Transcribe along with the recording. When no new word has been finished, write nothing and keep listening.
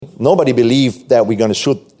nobody believed that we're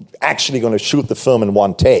actually going to shoot the film in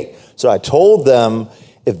one take. So I told them,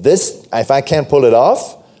 if I can't pull it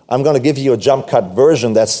off, I'm going to give you a jump cut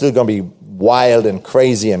version that's still going to be wild and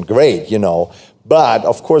crazy and great, But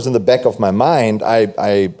of course, in the back of my mind,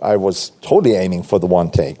 I was totally aiming for the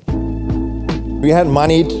one take. We had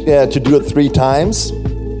money to do it 3 times,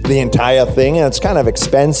 the entire thing, and it's kind of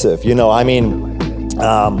expensive, we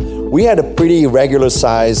had a pretty regular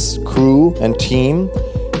size crew and team,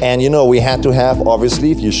 and we had to have,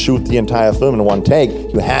 obviously, if you shoot the entire film in one take,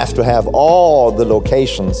 you have to have all the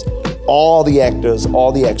locations, all the actors,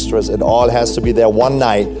 all the extras. It all has to be there one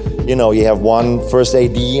night. You have one first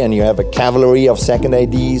AD and you have a cavalry of second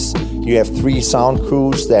ADs. You have 3 sound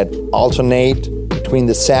crews that alternate between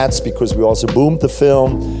the sets because we also boomed the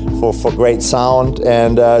film for great sound.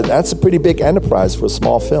 And that's a pretty big enterprise for a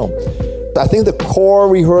small film. I think the core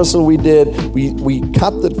rehearsal we did, we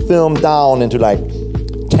cut the film down into like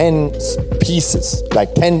 10 pieces,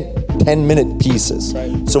 like 10-minute pieces.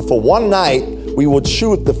 Right. So for one night, we would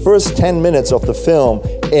shoot the first 10 minutes of the film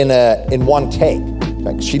in one take.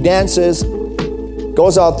 Like she dances,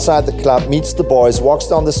 goes outside the club, meets the boys, walks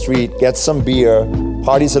down the street, gets some beer,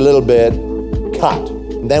 parties a little bit, cut.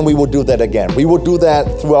 And then we would do that again. We would do that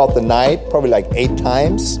throughout the night, probably like 8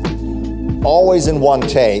 times, always in one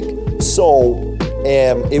take. So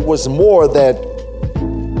it was more that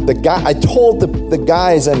I told the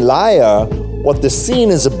guys in Liar what the scene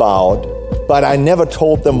is about, but I never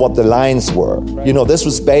told them what the lines were. Right. This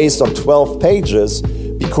was based on 12 pages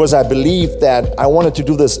because I believed that I wanted to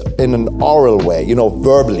do this in an oral way,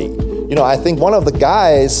 verbally. I think one of the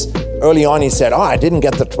guys early on, he said, I didn't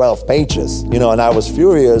get the 12 pages, and I was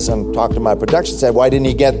furious and talked to my production, said, why didn't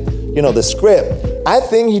he get, the script? I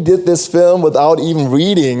think he did this film without even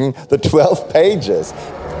reading the 12 pages.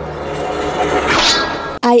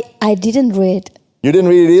 I didn't read. You didn't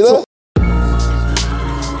read it either?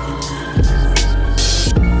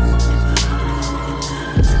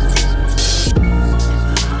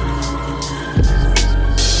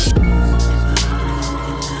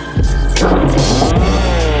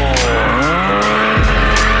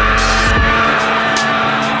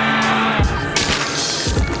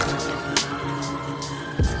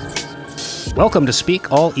 Welcome to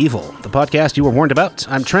Speak All Evil, the podcast you were warned about.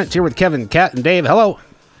 I'm Trent, here with Kevin, Kat, and Dave. Hello.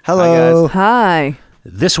 Hello. Hi, guys. Hi.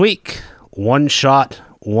 This week, one shot,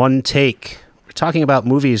 one take. We're talking about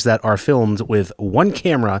movies that are filmed with one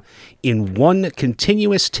camera in one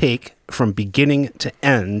continuous take from beginning to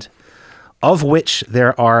end, of which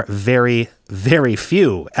there are very, very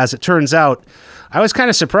few. As it turns out, I was kind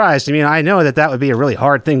of surprised. I know that would be a really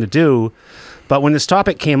hard thing to do, but when this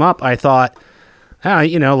topic came up, I thought,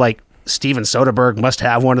 like Steven Soderbergh must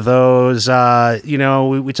have one of those.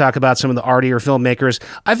 We talk about some of the artier filmmakers.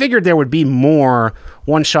 I figured there would be more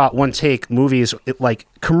one-shot, one-take movies, like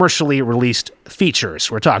commercially released features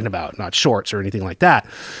we're talking about, not shorts or anything like that.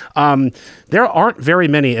 There aren't very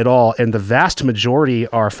many at all, and the vast majority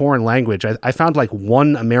are foreign language. I found like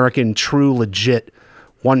one American true, legit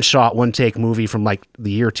one-shot, one-take movie from like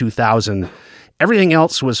the year 2000. Everything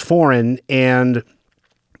else was foreign, and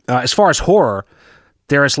as far as horror,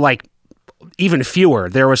 there's like even fewer.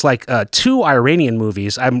 There was like 2 Iranian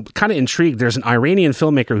movies. I'm kind of intrigued. There's an Iranian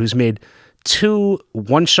filmmaker who's made 2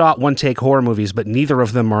 one-shot, one-take horror movies, but neither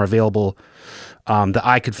of them are available that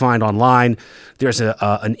I could find online. There's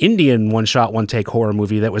an Indian one-shot, one-take horror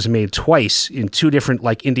movie that was made twice in 2 different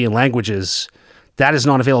like Indian languages. That is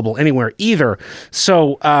not available anywhere either.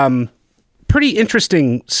 So pretty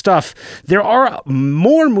interesting stuff. There are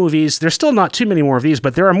more movies. There's still not too many more of these,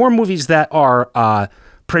 but there are more movies that are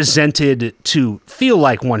presented to feel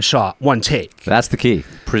like one shot, one take. That's the key.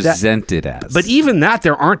 Presented as. But even that,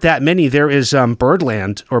 there aren't that many. There is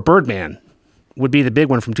Birdland, or Birdman, would be the big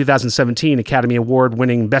one from 2017, Academy Award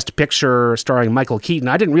winning Best Picture starring Michael Keaton.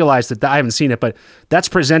 I didn't realize that I haven't seen it, but that's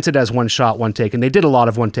presented as one shot, one take. And they did a lot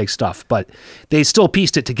of one take stuff, but they still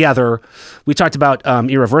pieced it together. We talked about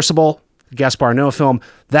Irreversible, Gaspar Noé film.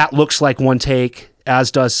 That looks like one take, as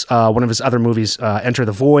does one of his other movies, Enter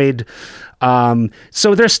the Void.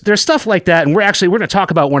 So there's stuff like that, and we're going to talk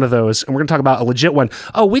about one of those, and we're going to talk about a legit one.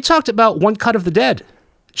 Oh, we talked about One Cut of the Dead,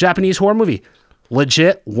 Japanese horror movie.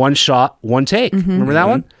 Legit, one shot, one take. Mm-hmm. Remember that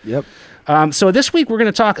one? Yep. So this week we're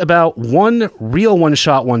going to talk about one real one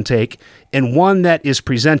shot, one take, and one that is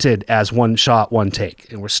presented as one shot, one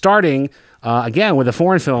take. And we're starting, again, with a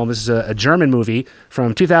foreign film. This is a German movie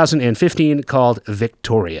from 2015 called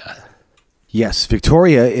Victoria. Yes,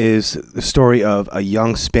 Victoria is the story of a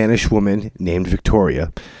young Spanish woman named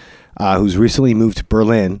Victoria who's recently moved to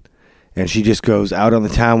Berlin, and she just goes out on the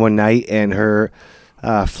town one night, and her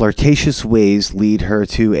flirtatious ways lead her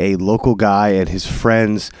to a local guy and his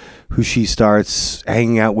friends who she starts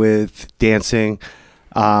hanging out with, dancing.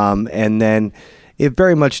 And then it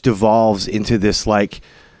very much devolves into this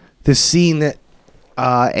scene that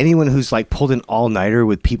anyone who's like pulled an all-nighter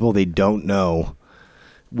with people they don't know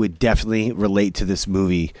would definitely relate to this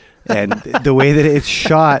movie. And the way that it's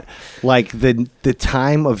shot, like the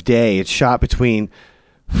time of day, it's shot between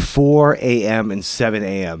 4 a.m. and 7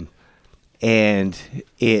 a.m. And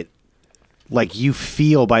it, like, you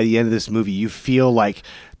feel by the end of this movie, you feel like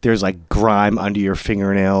there's like grime under your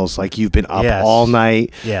fingernails, like you've been up all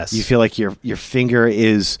night. Yes. You feel like your finger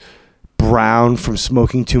is brown from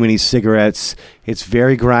smoking too many cigarettes. It's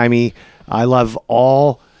very grimy. I love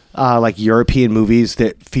all like European movies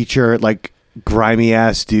that feature like grimy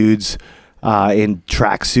ass dudes in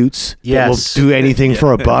tracksuits. Yes. That will do anything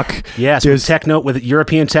for a buck. Yes. With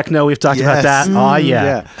European techno, we've talked about that. Oh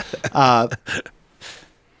yeah.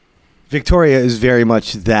 Victoria is very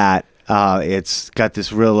much that. It's got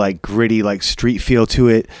this real like gritty like street feel to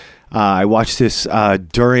it. I watched this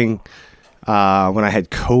during when I had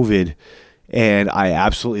COVID, and I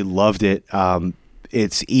absolutely loved it.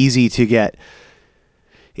 It's easy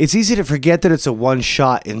to forget that it's a one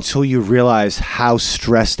shot until you realize how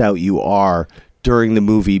stressed out you are during the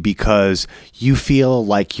movie, because you feel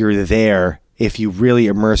like you're there if you really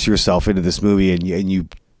immerse yourself into this movie and you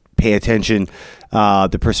pay attention.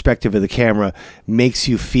 The perspective of the camera makes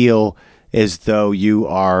you feel as though you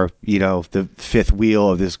are, the fifth wheel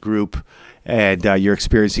of this group, and you're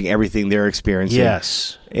experiencing everything they're experiencing.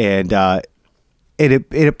 Yes. And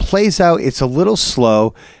it plays out. It's a little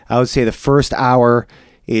slow. I would say the first hour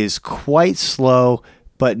is quite slow,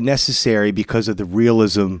 but necessary because of the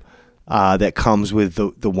realism that comes with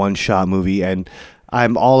the one-shot movie. And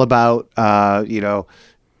I'm all about,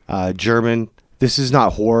 German. This is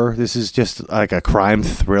not horror. This is just like a crime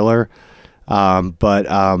thriller.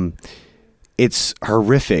 But it's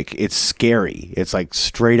horrific. It's scary. It's like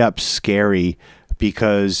straight up scary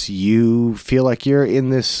because you feel like you're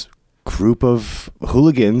in this group of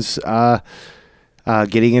hooligans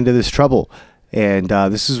getting into this trouble. And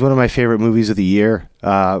this is one of my favorite movies of the year.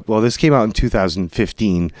 This came out in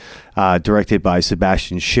 2015, directed by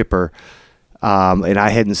Sebastian Schipper. And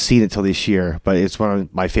I hadn't seen it till this year, but it's one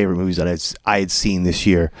of my favorite movies that I had seen this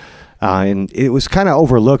year. And it was kind of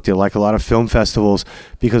overlooked at like a lot of film festivals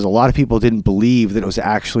because a lot of people didn't believe that it was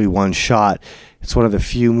actually one shot. It's one of the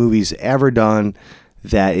few movies ever done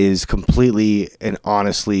that is completely and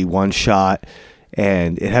honestly one shot.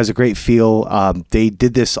 And it has a great feel. They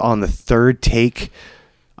did this on the third take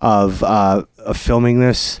of filming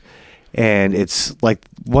this, and it's like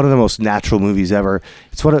one of the most natural movies ever.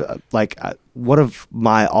 It's one of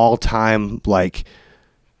my all-time like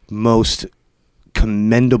most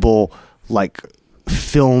commendable like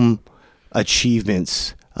film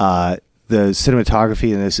achievements. The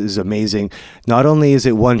cinematography in this is amazing. Not only is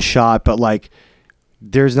it one shot, but like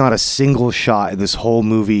there's not a single shot in this whole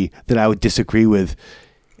movie that I would disagree with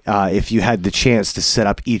if you had the chance to set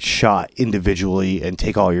up each shot individually and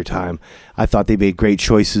take all your time. I thought they made great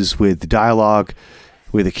choices with the dialogue,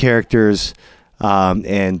 with the characters,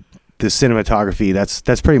 and the cinematography.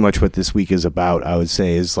 That's pretty much what this week is about, I would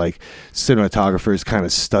say, is like cinematographers kind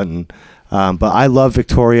of stunting. But I love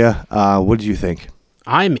Victoria. What did you think?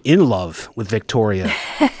 I'm in love with Victoria.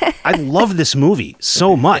 I love this movie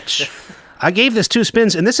so much. I gave this 2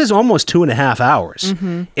 spins, and this is almost 2.5 hours.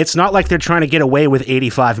 Mm-hmm. It's not like they're trying to get away with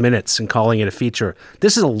 85 minutes and calling it a feature.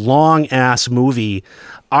 This is a long-ass movie.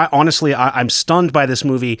 I'm stunned by this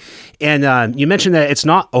movie. And you mentioned that it's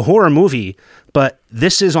not a horror movie, but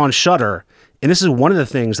this is on Shudder. And this is one of the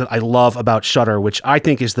things that I love about Shudder, which I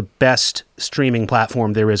think is the best streaming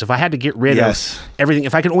platform there is. If I had to get rid of everything,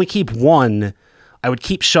 if I could only keep one, I would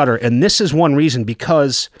keep Shudder. And this is one reason,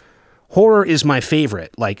 because horror is my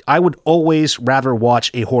favorite. Like, I would always rather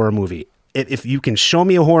watch a horror movie. If you can show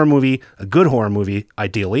me a horror movie, a good horror movie,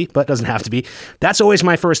 ideally, but it doesn't have to be, that's always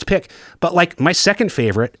my first pick. But like my second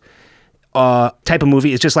favorite type of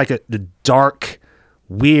movie is just like the dark,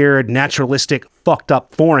 weird, naturalistic, fucked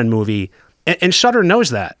up foreign movie. And Shudder knows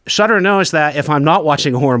that. Shudder knows that if I'm not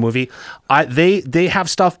watching a horror movie, they have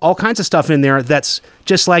stuff, all kinds of stuff in there that's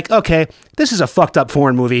just like, okay, this is a fucked up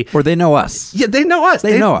foreign movie. Or they know us. Yeah, they know us.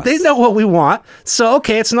 They know us. They know what we want. So,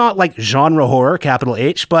 okay, it's not like genre horror, capital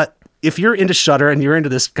H, but if you're into Shudder and you're into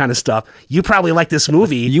this kind of stuff, you probably like this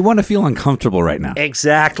movie. You want to feel uncomfortable right now.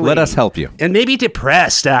 Exactly. Let us help you. And maybe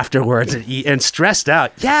depressed afterwards and stressed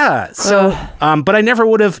out. Yeah. So, but I never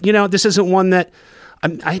would have, this isn't one that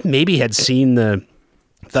I maybe had seen the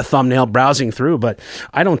the thumbnail browsing through, but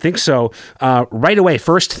I don't think so. Right away,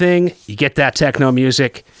 first thing, you get that techno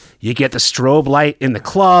music, you get the strobe light in the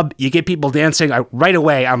club, you get people dancing. Right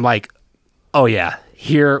away, I'm like, oh yeah,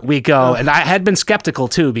 here we go. And I had been skeptical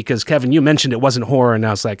too, because Kevin, you mentioned it wasn't horror, and I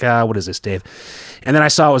was like, what is this, Dave? And then I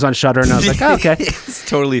saw it was on Shudder, and I was like, okay. It's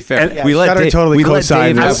totally fair. And, we let Shudder Dave, totally we let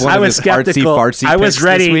co-signed Dave this. have one I of was his artsy skeptical. fartsy I was picks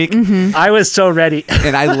ready. this week. I was so ready.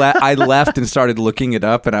 And I left and started looking it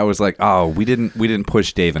up, and I was like, "Oh, we didn't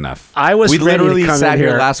push Dave enough." I was we ready to literally come sat in here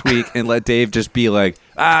here. last week and let Dave just be like,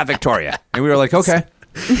 Victoria, and we were like, "Okay."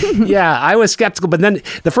 Yeah, I was skeptical, but then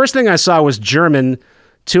the first thing I saw was German,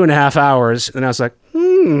 2.5 hours, and I was like,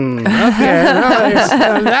 okay,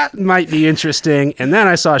 that might be interesting. And then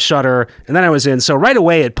I saw Shudder, and then I was in. So right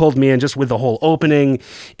away, it pulled me in just with the whole opening,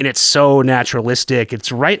 and it's so naturalistic.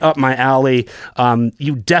 It's right up my alley.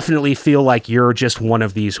 You definitely feel like you're just one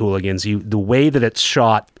of these hooligans. The way that it's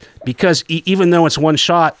shot, because even though it's one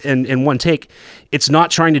shot and one take, it's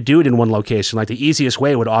not trying to do it in one location. Like the easiest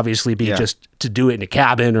way would obviously be just to do it in a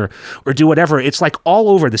cabin or do whatever. It's like all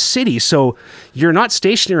over the city, so you're not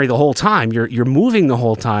stationary the whole time. You're moving the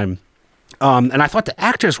whole time. And I thought the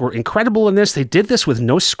actors were incredible in this. They did this with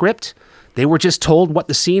no script. They were just told what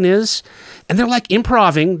the scene is, and they're like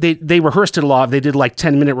improving. They rehearsed it a lot. They did like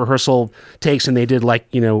 10-minute rehearsal takes, and they did like,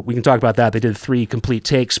 we can talk about that. They did 3 complete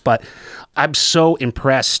takes, but I'm so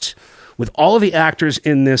impressed with all of the actors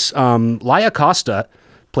in this. Laia Costa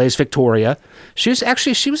plays Victoria. She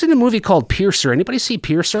was in a movie called Piercer. Anybody see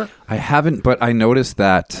Piercer? I haven't, but I noticed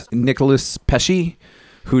that Nicholas Pesci,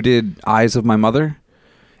 who did Eyes of My Mother,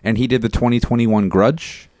 and he did the 2021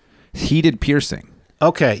 Grudge, he did Piercing.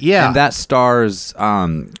 Okay, yeah. And that stars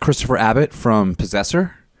Christopher Abbott from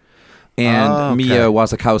Possessor and Mia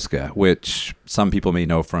Wasikowska, which some people may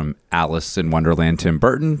know from Alice in Wonderland, Tim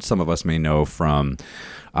Burton. Some of us may know from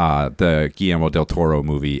the Guillermo del Toro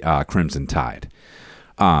movie Crimson Tide.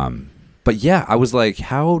 But yeah, I was like,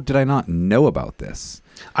 how did I not know about this?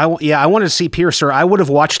 I wanted to see Piercer. I would have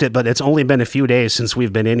watched it, but it's only been a few days since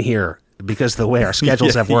we've been in here because of the way our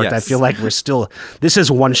schedules have worked. Yes. I feel like this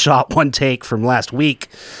is one shot, one take from last week.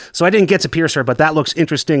 So I didn't get to Piercer, but that looks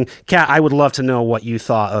interesting. Kat, I would love to know what you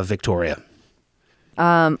thought of Victoria.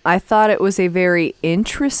 I thought it was a very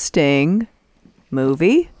interesting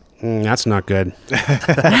movie. That's not good.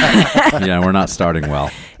 Yeah, we're not starting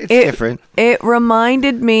well. It's different. It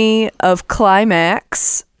reminded me of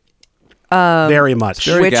Climax, Very much.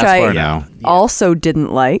 Very which Gaspar I now. also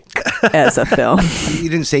didn't like as a film. You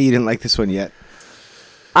didn't say you didn't like this one yet.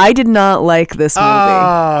 I did not like this movie.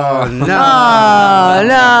 Oh, no. Oh,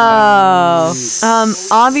 no.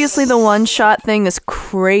 Obviously, the one-shot thing is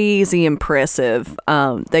crazy impressive.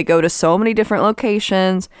 They go to so many different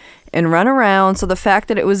locations and run around. So the fact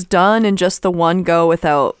that it was done in just the one go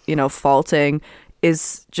without, faulting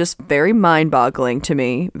is just very mind-boggling to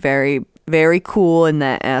me. Very, very cool in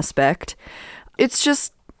that aspect. It's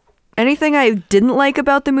just anything I didn't like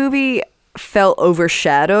about the movie felt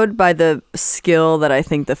overshadowed by the skill that I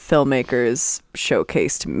think the filmmakers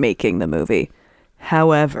showcased making the movie.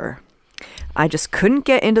 However, I just couldn't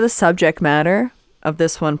get into the subject matter of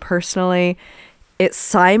this one personally. It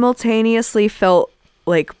simultaneously felt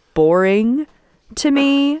like boring to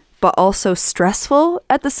me, but also stressful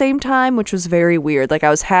at the same time, which was very weird. Like I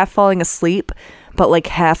was half falling asleep, but like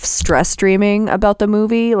half stress dreaming about the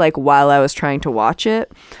movie, like while I was trying to watch it.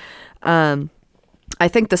 I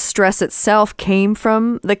think the stress itself came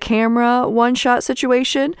from the camera one-shot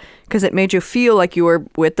situation because it made you feel like you were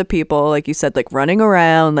with the people, like you said, like running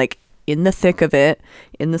around, like in the thick of it,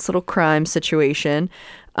 in this little crime situation,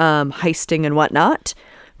 heisting and whatnot.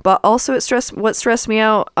 But also what stressed me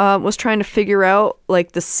out was trying to figure out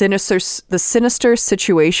like the sinister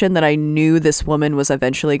situation that I knew this woman was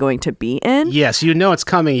eventually going to be in. Yes, it's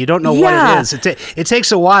coming. You don't know what it is. It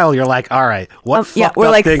takes a while. You're like, all right, what fucked we're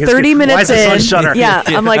up like thing 30 is minutes why is this on in. Shudder? Yeah,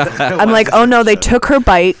 I'm like, oh no, they took her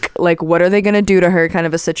bike. Like, what are they gonna do to her? Kind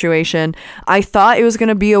of a situation. I thought it was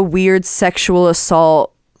gonna be a weird sexual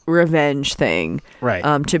assault revenge thing,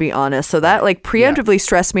 right? To be honest, so that like preemptively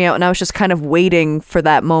stressed me out, and I was just kind of waiting for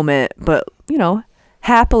that moment. But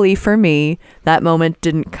happily for me, that moment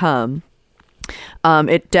didn't come.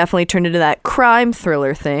 It definitely turned into that crime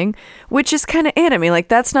thriller thing, which is kind of anime. Like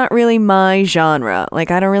that's not really my genre.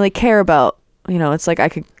 Like I don't really care about. It's like I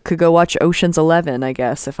could go watch Ocean's 11, I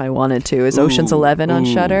guess, if I wanted to. Is Ocean's 11 on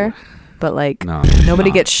Shudder? But like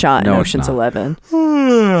nobody gets shot in Ocean's 11.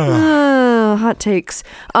 Hot takes.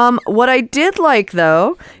 What I did like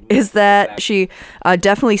though is that she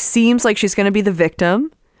definitely seems like she's going to be the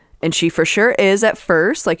victim, And she for sure is at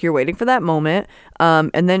first, like you're waiting for that moment.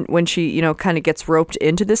 And then when she, you know, kind of gets roped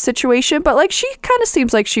into this situation, but like she kind of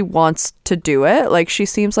seems like she wants to do it. Like she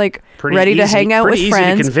seems like Pretty ready to easy- hang out with pretty easy to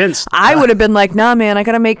friends. convince. I would have been like, nah, man, I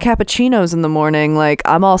got to make cappuccinos in the morning. Like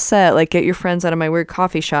I'm all set. Like get your friends out of my weird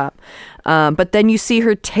coffee shop. But then you see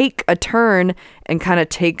her take a turn and kind of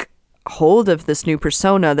take hold of this new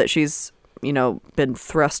persona that she's, you know, been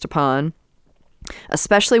thrust upon,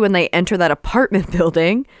 especially when they enter that apartment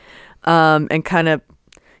building. And kind of,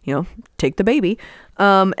 you know, take the baby.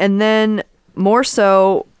 And then more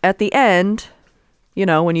so at the end, you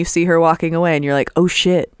know, when you see her walking away and you're like, oh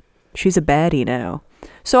shit, she's a baddie now.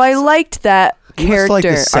 So I liked that character It's like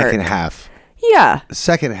the second arc. half. Yeah. The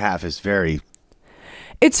second half is very.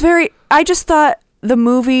 It's very, I just thought the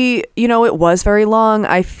movie, you know, it was very long.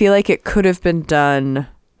 I feel like it could have been done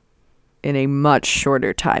in a much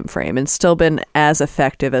shorter time frame and still been as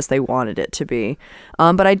effective as they wanted it to be.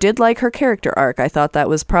 But I did like her character arc. I thought that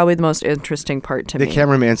was probably the most interesting part to The me.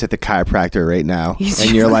 cameraman's at the chiropractor right now, He's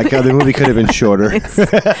and you're like, "Oh, the movie could have been shorter."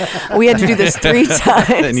 We had to do this 3 times.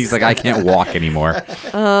 And he's like, I can't walk anymore.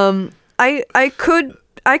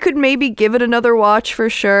 I could maybe give it another watch for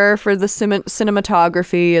sure for the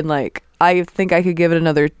cinematography, and like I think I could give it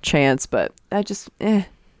another chance, but I just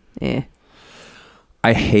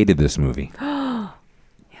I hated this movie.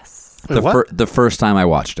 What? The first time I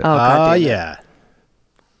watched it. Oh, God damn it. yeah.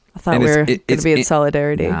 I thought And we it's- were it- going to be in it's-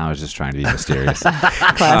 solidarity. No, I was just trying to be mysterious.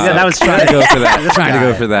 Classic. Yeah, that was trying to go for that. Trying to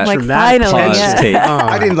go for that. Like, dramatic finally, pause yeah. tape.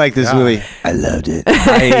 I didn't like this movie. I loved it.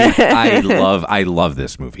 I love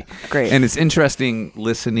this movie. Great. And it's interesting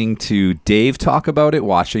listening to Dave talk about it,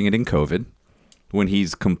 watching it in COVID, when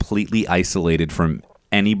he's completely isolated from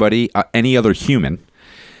anybody, any other human.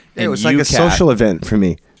 It And was like you, a Kat, social event for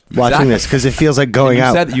me watching Exactly. this because it feels like going you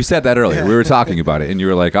out. You said that earlier. We were talking about it, and you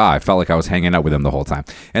were like, I felt like I was hanging out with him the whole time.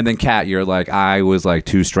 And then, Kat, you're like, I was like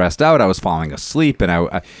too stressed out. I was falling asleep.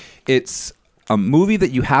 And it's a movie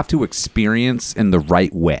that you have to experience in the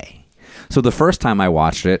right way. So the first time I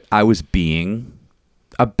watched it, I was being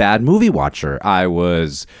a bad movie watcher. I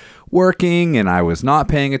was working and I was not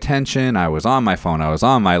paying attention. I was on my phone. I was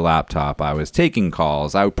on my laptop. I was taking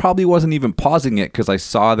calls. I probably wasn't even pausing it because I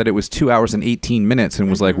saw that it was 2 hours and 18 minutes and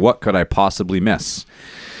was like, what could I possibly miss?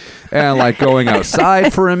 And like going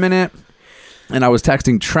outside for a minute. And I was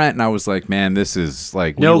texting Trent and I was like, man, this is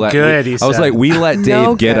like No good, he I was said. like, we let Dave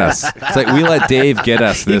No get good. us. It's like we let Dave get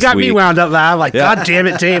us this You got week. me wound up now. Like, Yeah. God damn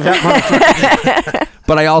it, Dave. That motherfucker.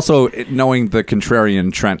 But I also, knowing the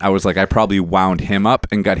contrarian Trent, I was like, I probably wound him up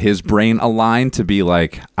and got his brain aligned to be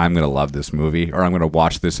like, I'm going to love this movie or I'm going to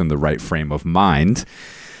watch this in the right frame of mind.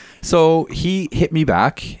 So he hit me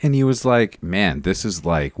back and he was like, man, this is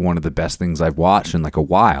like one of the best things I've watched in like a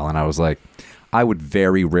while. And I was like, I would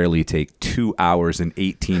very rarely take 2 hours and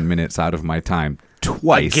 18 minutes out of my time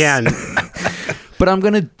twice. Again. But I'm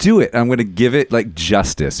going to do it. I'm going to give it like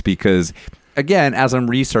justice because again, as I'm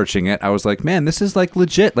researching it, I was like, man, this is like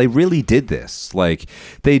legit. They really did this. Like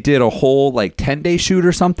they did a whole like 10-day shoot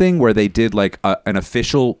or something where they did like an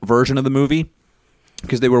official version of the movie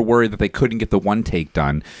because they were worried that they couldn't get the one take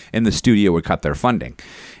done and the studio would cut their funding.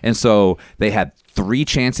 And so they had 3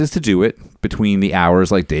 chances to do it between the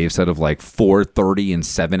hours, like Dave said, of like 4:30 and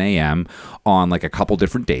 7 a.m. on like a couple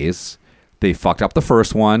different days. They fucked up the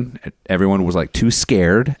first one. Everyone was like too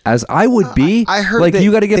scared, as I would be. I heard like that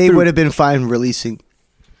you got to get they through. would have been fine releasing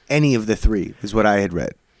any of the 3, is what I had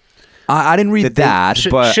read. I didn't read that,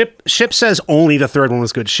 but Ship says only the third one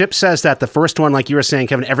was good. Ship says that the first one, like you were saying,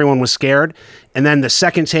 Kevin, everyone was scared. And then the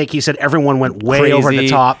second take, he said everyone went way Crazy. over the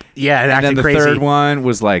top. Yeah, it and acted then the crazy. third one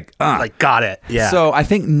was like, Like, got it. Yeah. So I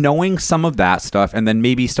think knowing some of that stuff and then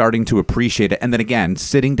maybe starting to appreciate it, and then again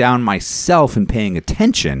sitting down myself and paying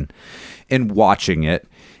attention and watching it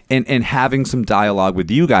and having some dialogue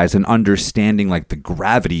with you guys and understanding like the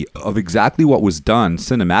gravity of exactly what was done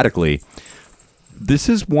cinematically. This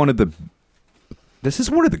is one of the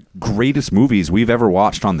greatest movies we've ever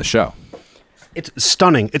watched on the show. It's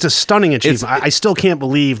stunning. It's a stunning achievement. I still can't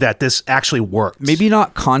believe that this actually works. Maybe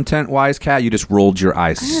not content-wise, Kat. You just rolled your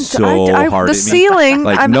eyes so hard the at me. ceiling,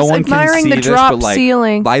 Like I'm no just one can admiring see the this, drop but like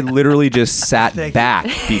ceiling. I literally just sat back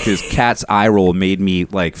because Kat's eye roll made me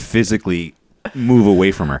like physically move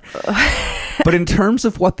away from her. But in terms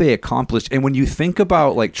of what they accomplished, and when you think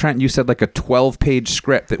about like Trent, you said like a 12-page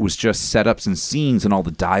script that was just setups and scenes and all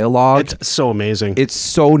the dialogue. It's so amazing. It's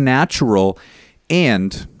so natural,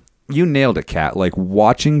 and you nailed it, Kat. Like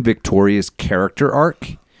watching Victoria's character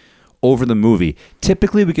arc over the movie.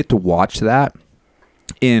 Typically, we get to watch that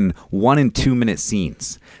in 1 and 2 minute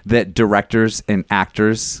scenes that directors and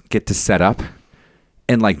actors get to set up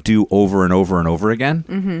and like do over and over and over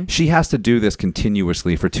again. She has to do this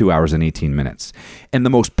continuously for 2 hours and 18 minutes. And the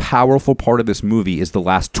most powerful part of this movie is the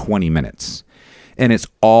last 20 minutes. And it's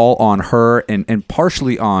all on her and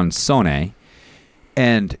partially on Sone.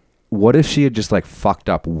 And what if she had just like fucked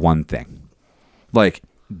up one thing? Like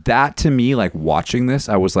that to me, like watching this,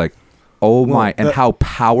 I was like, oh my, and how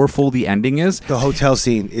powerful the ending is. The hotel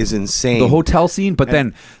scene is insane. The hotel scene, but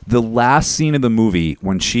then the last scene of the movie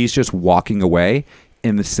when she's just walking away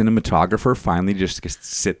and the cinematographer finally just gets to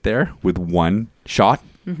sit there with one shot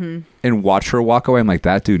and watch her walk away. I'm like,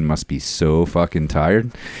 that dude must be so fucking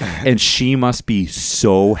tired. And she must be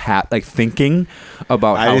so happy, like thinking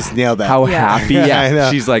about I just nailed that. how Yeah. happy. I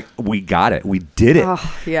know. She's like, we got it. We did it.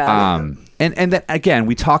 Oh, yeah. And then again,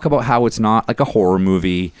 we talk about how it's not like a horror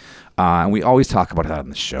movie. And we always talk about that on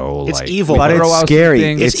the show. It's like, evil. we but throw it's out some scary.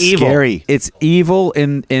 things. It's evil. scary. It's evil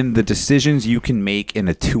in the decisions you can make in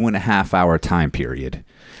a 2.5 hour time period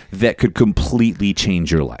that could completely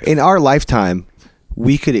change your life. In our lifetime,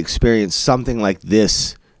 we could experience something like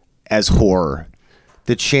this as horror.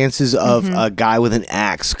 The chances of a guy with an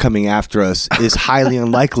axe coming after us is highly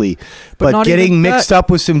unlikely. But not getting even mixed that. up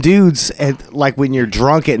with some dudes, and like when you're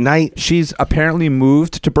drunk at night, She's apparently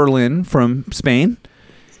moved to Berlin from Spain.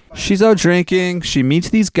 She's out drinking. She meets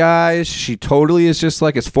these guys. She totally is just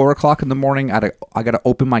like, it's 4 o'clock in the morning. I got to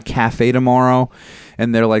open my cafe tomorrow.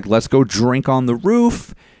 And they're like, let's go drink on the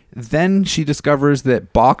roof. Then she discovers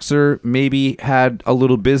that Boxer maybe had a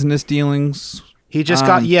little business dealings. He just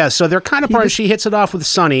got so they're kind of she hits it off with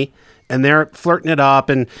Sonny, and they're flirting it up,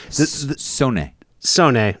 and Sone.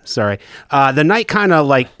 Sone, sorry. The night kind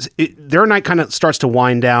of their night kind of starts to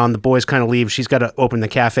wind down. The boys kind of leave. She's got to open the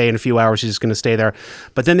cafe in a few hours. She's just going to stay there.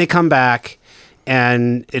 But then they come back,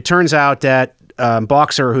 and it turns out that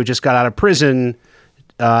Boxer, who just got out of prison,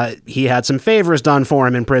 he had some favors done for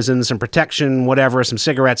him in prison, some protection, whatever, some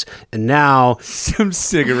cigarettes, and now Some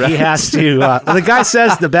cigarettes. he has to. The guy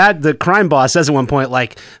says the crime boss says at one point,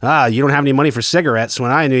 like, you don't have any money for cigarettes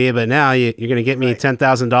when I knew you, but now you're going to get me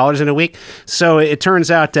 $10,000 in a week. So it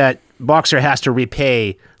turns out that Boxer has to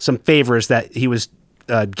repay some favors that he was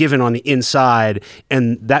given on the inside,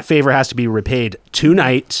 and that favor has to be repaid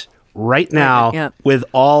tonight. Right now, Yep. with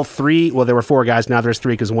all three, well, there were 4 guys. Now there's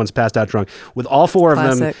 3 because one's passed out drunk. With all 4 of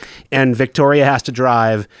them, Classic. and Victoria has to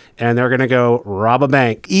drive, and they're going to go rob a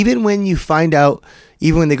bank. even when you find out,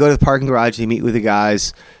 even when they go to the parking garage, they meet with the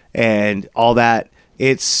guys and all that,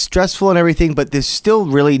 it's stressful and everything, but there's still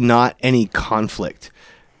really not any conflict.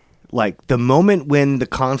 Like the moment when the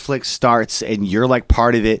conflict starts and you're like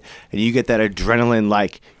part of it and you get that adrenaline,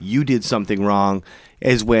 like you did something wrong,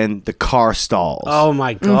 is when the car stalls. Oh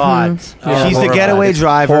my God! She's the horrible. getaway It's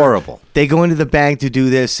driver. horrible. They go into the bank to do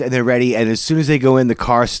this and they're ready. And as soon as they go in, the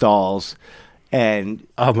car stalls. And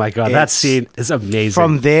Oh my God! That It's- scene is amazing.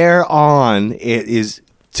 from there on, it is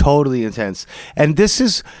totally intense. And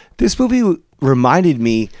this movie reminded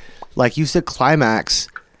me, like you said, climax.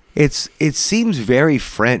 It seems very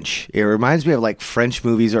French. It reminds me of like French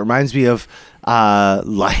movies. It reminds me of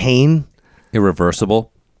La Haine. Irreversible.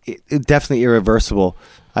 It definitely Irreversible.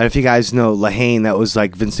 I don't know if you guys know La Haine. That was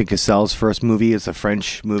like Vincent Cassel's first movie. It's a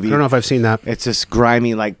French movie. I don't know if I've seen that. It's just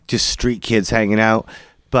grimy, like just street kids hanging out.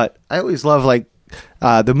 But I always love like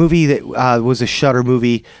the movie that was a Shudder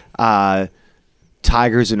movie,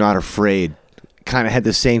 Tigers Are Not Afraid. Kind of had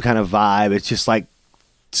the same kind of vibe. It's just like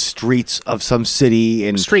streets of some city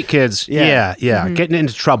and Street kids, Yeah. yeah, getting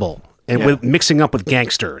into trouble and Yeah. with mixing up with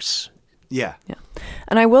gangsters. yeah.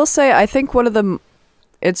 And I will say, I think one of the,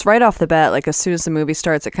 it's right off the bat, like as soon as the movie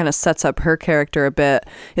starts, it kind of sets up her character a bit,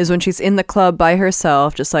 is when she's in the club by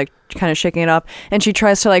herself, just like kind of shaking it up, and she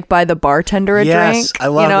tries to like buy the bartender a Yes, drink. I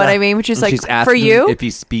love You know what that. I mean? Which is like, She's for asking him you? if he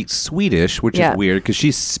speaks Swedish, which Yeah. is weird because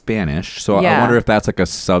she's Spanish. So I Yeah. wonder if that's like a I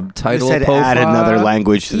subtitle. said profile. add another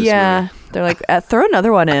language to this Yeah. movie. They're like, throw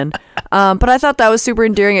another one in. But I thought that was super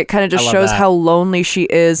endearing. It kind of just I love shows that. how lonely she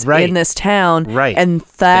is Right. in this town. Right. And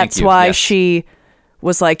that's you. why Yes. she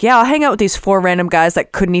was like, yeah, I'll hang out with these 4 random guys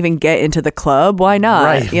that couldn't even get into the club. Why not?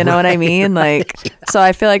 Right, You know what I mean? Like, so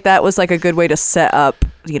I feel like that was like a good way to set up,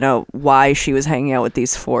 you know, why she was hanging out with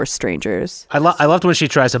these 4 strangers. I loved when she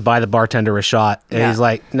tries to buy the bartender a shot, and Yeah. he's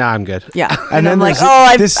like, "Nah, I'm good." Yeah. And I'm then like, there's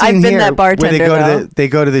oh, this I've scene been here that bartender. where though. they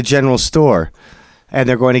go to the general store, and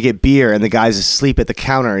they're going to get beer, and the guy's asleep at the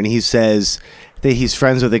counter, and he says that he's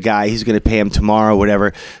friends with the guy. He's going to pay him tomorrow,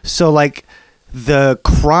 whatever. So like the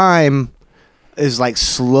crime is like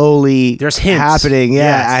slowly There's hints. happening,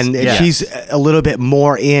 yeah, Yes, and yes. she's a little bit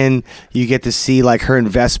more in. You get to see like her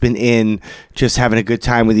investment in just having a good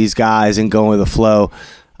time with these guys and going with the flow.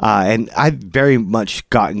 And I've very much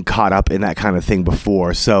gotten caught up in that kind of thing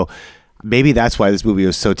before, so maybe that's why this movie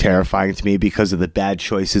was so terrifying to me, because of the bad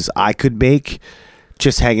choices I could make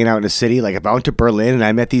just hanging out in a city. Like if I went to Berlin and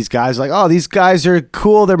I met these guys, like, oh, these guys are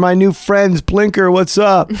cool. They're my new friends. Blinker, what's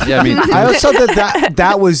up? Yeah, I mean, I always thought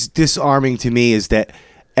that was disarming to me, is that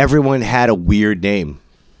everyone had a weird name.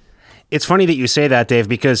 It's funny that you say that, Dave,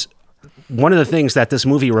 because one of the things that this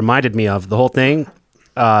movie reminded me of, the whole thing,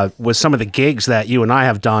 was some of the gigs that you and I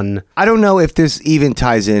have done. I don't know if this even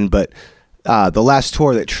ties in, but the last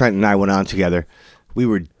tour that Trent and I went on together, we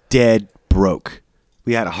were dead broke.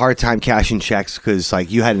 We had a hard time cashing checks because like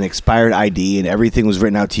you had an expired ID and everything was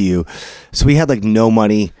written out to you. So we had like no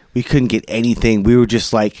money. We couldn't get anything. We were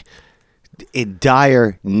just like in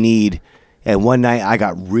dire need. And one night I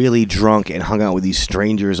got really drunk and hung out with these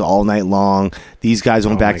strangers all night long. These guys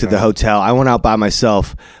went back to the hotel. I went out by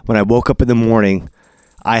myself. When I woke up in the morning,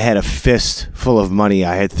 I had a fist full of money.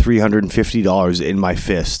 I had $350 in my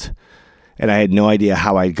fist. And I had no idea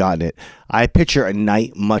how I'd gotten it. I picture a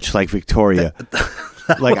night much like Victoria.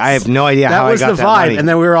 I have no idea how I got that money. That was the vibe. And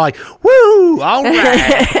then we were like, woo, all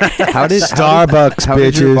right. How did Starbucks, how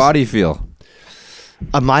did your body feel?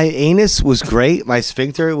 My anus was great. My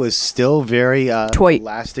sphincter was still very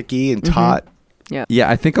elasticy and taut. Yeah. Yeah,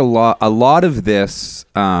 I think a lot of this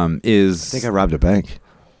is. I think I robbed a bank.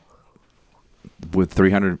 With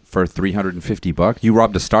 $350, you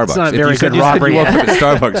robbed a Starbucks. It's not a very good robbery. You woke up at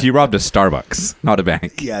Starbucks. You robbed a Starbucks, not a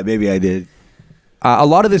bank. Yeah, maybe I did. A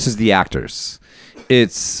lot of this is the actors.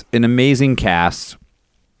 It's an amazing cast.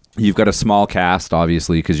 You've got a small cast,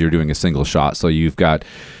 obviously, because you're doing a single shot. So you've got,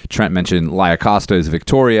 Trent mentioned, Laia Costa is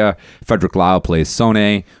Victoria. Frederick Lau plays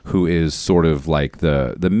Sone, who is sort of like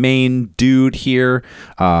the main dude here.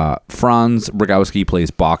 Franz Rogowski plays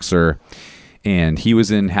Boxer. And he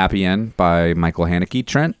was in Happy End by Michael Haneke.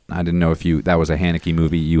 Trent, I didn't know if that was a Haneke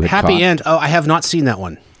movie you had Happy caught. End. Oh, I have not seen that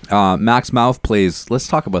one. Max Mouth plays, let's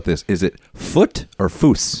talk about this. Is it Foot or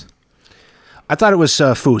Foos? I thought it was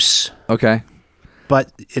Foos. Okay.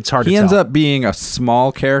 But it's hard to tell. He ends up being a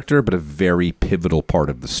small character, but a very pivotal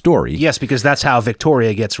part of the story. Yes, because that's how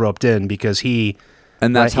Victoria gets roped in, because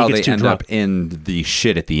And that's how they end drunk. up in the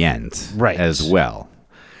shit at the end right. as well.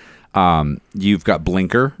 You've got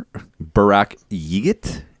Blinker. Burak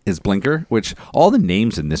Yigit is Blinker, which all the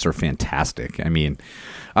names in this are fantastic. I mean,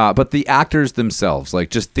 but the actors themselves, like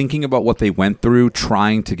just thinking about what they went through,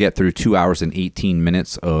 trying to get through 2 hours and 18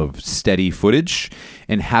 minutes of steady footage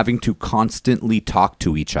and having to constantly talk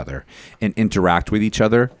to each other and interact with each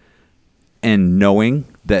other, and knowing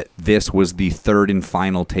that this was the third and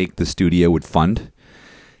final take the studio would fund.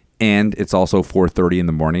 And it's also 4:30 in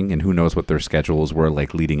the morning, and who knows what their schedules were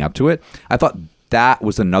like leading up to it. I thought that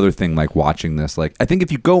was another thing, like watching this. Like, I think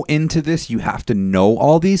if you go into this, you have to know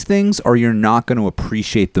all these things, or you're not going to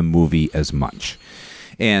appreciate the movie as much.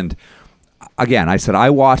 And again, I said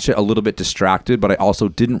I watched it a little bit distracted, but I also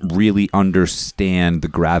didn't really understand the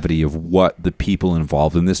gravity of what the people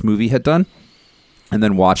involved in this movie had done. And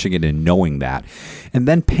then watching it and knowing that, and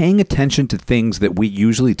then paying attention to things that we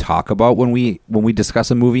usually talk about when we discuss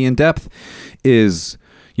a movie in depth is,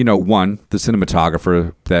 one, the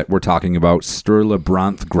cinematographer that we're talking about, Sturla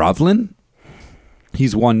Brandt Gravlin.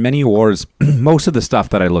 He's won many awards. Most of the stuff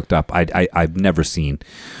that I looked up, I've never seen.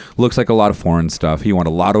 Looks like a lot of foreign stuff. He won a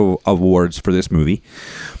lot of awards for this movie.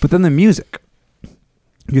 But then the music.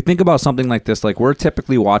 You think about something like this, like we're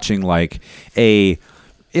typically watching like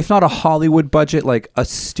if not a Hollywood budget, like a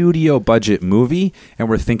studio budget movie, and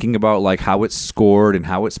we're thinking about like how it's scored and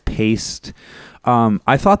how it's paced.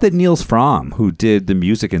 I thought that Niels Fromm, who did the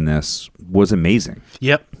music in this, was amazing.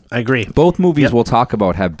 Yep, I agree. Both movies we'll talk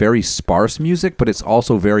about have very sparse music, but it's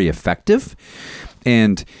also very effective.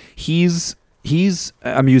 And he's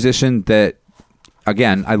a musician that,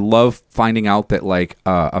 again, I love finding out that like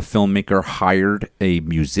a filmmaker hired a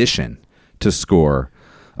musician to score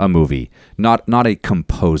a movie, not a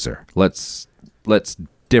composer. Let's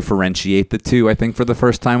differentiate the two. I think for the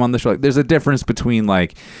first time on the show, like, there's a difference between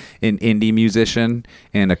like an indie musician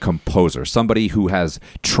and a composer, somebody who has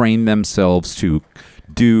trained themselves to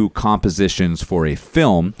do compositions for a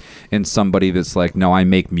film, and somebody that's like, no, I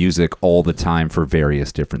make music all the time for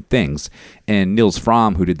various different things. And Niels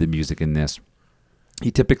Fromm, who did the music in this,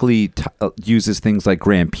 he typically uses things like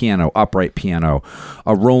grand piano, upright piano,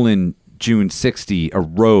 a Roland June 60, a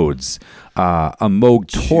Rhodes, a Moog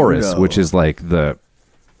Taurus, which is like the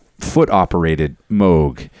foot-operated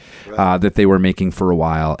Moog that they were making for a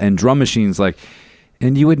while, and drum machines like.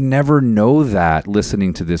 And you would never know that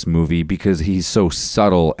listening to this movie because he's so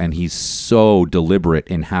subtle and he's so deliberate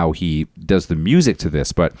in how he does the music to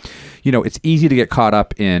this. But, it's easy to get caught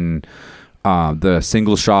up in the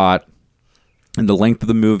single shot, and the length of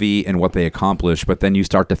the movie and what they accomplish, but then you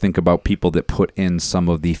start to think about people that put in some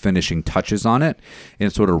of the finishing touches on it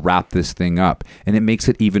and sort of wrap this thing up, and it makes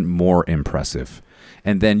it even more impressive.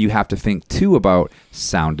 And then you have to think too about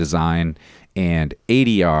sound design and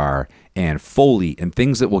ADR and Foley and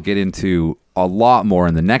things that we'll get into a lot more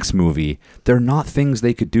in the next movie. They're not things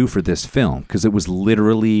they could do for this film because it was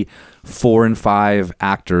literally 4 and 5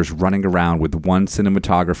 actors running around with one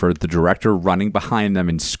cinematographer, the director running behind them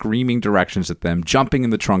and screaming directions at them, jumping in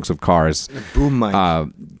the trunks of cars. Boom mic.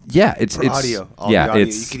 It's audio. All yeah, the audio.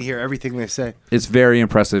 it's You can hear everything they say. It's very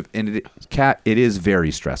impressive, and it is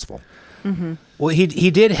very stressful. Mm-hmm. Well,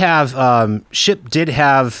 he did have Ship did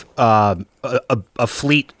have a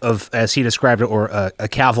fleet of, as he described it, or a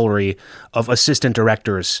cavalry of assistant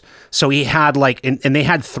directors. So he had and they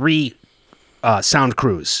had 3 sound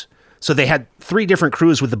crews. So they had 3 different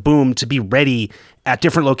crews with the boom to be ready at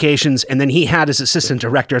different locations, and then he had his assistant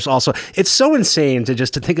directors also. It's so insane to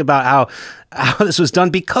think about how this was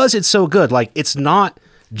done because it's so good. Like, it's not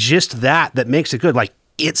just that makes it good. Like,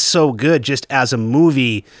 it's so good just as a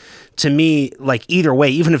movie. To me, like, either way,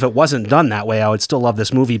 even if it wasn't done that way, I would still love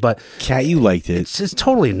this movie. But Kat, you liked it. it's just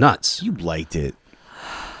totally nuts. You liked it.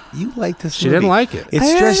 You liked this She movie. didn't like it. It I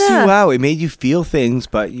don't stressed know. you out. It made you feel things,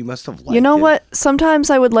 but you must have liked it. You know what? Sometimes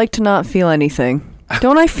I would like to not feel anything.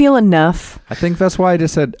 Don't I feel enough? I think that's why I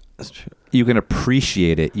just said you can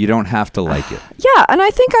appreciate it. You don't have to like it. Yeah, and I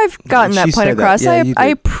think I've gotten She that point said that. across. Yeah, you I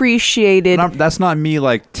did. appreciated. That's not me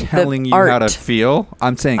telling you how to art. feel.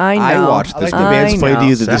 I'm saying I I know. watched I this like the movie. I mansplain to know.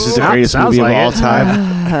 you that this is the greatest Sounds movie of like all it.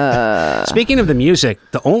 time. Speaking of the music,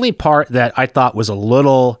 the only part that I thought was a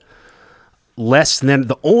little less than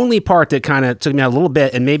the only part that kind of took me out a little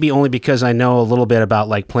bit, and maybe only because I know a little bit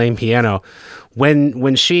about playing piano.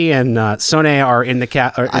 When she and Sonia are in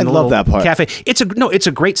the I love that part. cafe, it's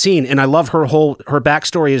a great scene, and I love her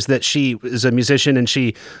backstory is that she is a musician and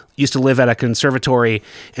she used to live at a conservatory,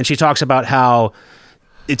 and she talks about how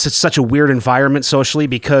it's such a weird environment socially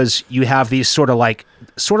because you have these sort of like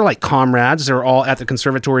comrades. They're all at the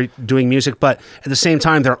conservatory doing music, but at the same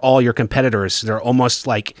time, they're all your competitors. They're almost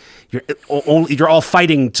like you're all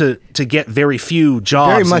fighting to get very few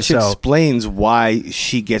jobs. Very much and so, explains why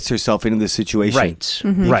she gets herself into this situation. Right.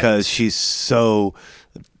 Mm-hmm. Right. Because she's so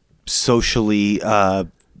socially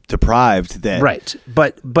deprived that right.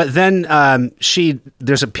 But then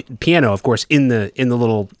there's a piano, of course, in the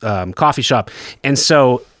little coffee shop, and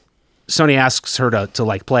so Sony asks her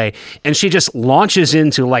to play, and she just launches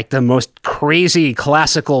into the most crazy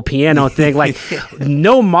classical piano thing,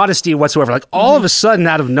 no modesty whatsoever. All of a sudden,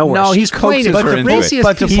 out of nowhere, No, he she's playing coaxes as her into crazy it. as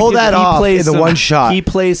But to he- pull that off in the one shot. He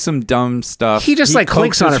plays some dumb stuff. He just,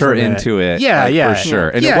 clinks on coaxes her for her a minute. into it. Yeah, yeah. for sure.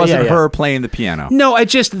 And Yeah, it wasn't yeah. her playing the piano. No,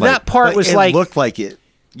 that part but was it looked like it.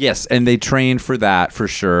 Yes, and they trained for that for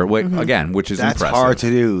sure. Again, which is That's impressive. hard to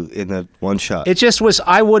do in the one shot. It just was.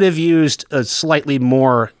 I would have used a slightly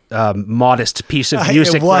more modest piece of It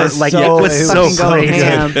music. was it so- was it so was so crazy.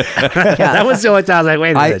 Ham. That was the only time I was like,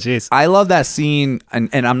 wait a minute, jeez. I love that scene, and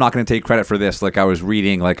I'm not going to take credit for this. I was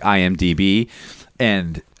reading IMDb,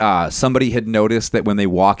 and somebody had noticed that when they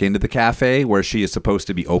walk into the cafe where she is supposed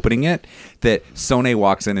to be opening it, that Sonia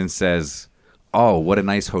walks in and says, "Oh, what a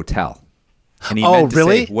nice hotel." And he meant to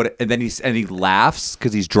really? say, and then he laughs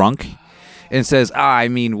because he's drunk. And says, I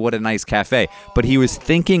mean, what a nice cafe. But he was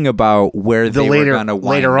thinking about where they were going to wind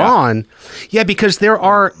later up. on. Yeah, because there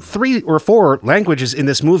are 3 or 4 languages in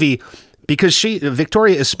this movie because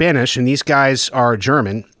Victoria is Spanish and these guys are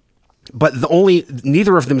German. But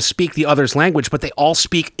neither of them speak the other's language, but they all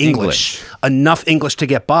speak English. Enough English to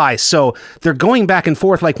get by. So they're going back and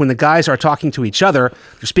forth when the guys are talking to each other,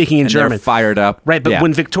 they're speaking in And German. they're fired up. Right, but Yeah.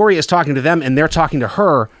 when Victoria is talking to them and they're talking to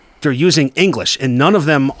her, they're using English, and none of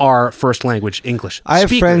them are first language English I have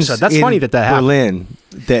speakers. friends So that's in funny that happened. Berlin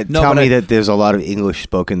that No, tell but me I- that there's a lot of English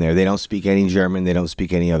spoken there. They don't speak any German. They don't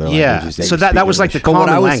speak any other Yeah, languages. They so just that speak was like English. the But what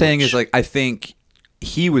I common was saying language. is I think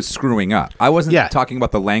he was screwing up. I wasn't Yeah. talking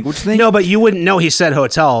about the language thing. No, but you wouldn't know he said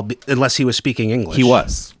hotel unless he was speaking English. He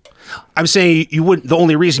was. I'm saying you wouldn't. The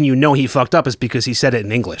only reason you know he fucked up is because he said it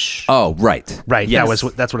in English. Oh, right. Right. Yes.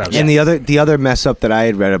 That's what I was And saying. the other mess up that I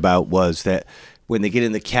had read about was that when they get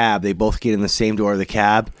in the cab, they both get in the same door of the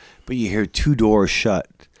cab, but you hear 2 doors shut.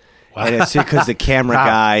 And it's because the camera Wow.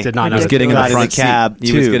 guy Did not know He was that. getting in the got in front the cab seat.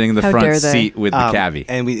 He was too. getting in the How front dare they. seat with the cabbie.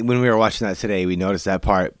 And when we were watching that today, we noticed that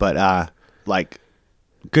part. But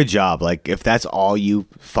good job. If that's all you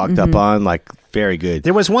fucked up on, very good.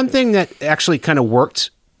 There was one thing that actually kind of worked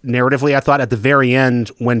narratively, I thought, at the very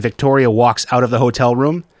end when Victoria walks out of the hotel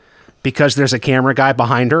room, because there's a camera guy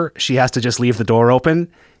behind her, she has to just leave the door open.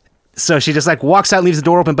 So she just like walks out and leaves the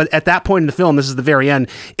door open. But at that point in the film, this is the very end,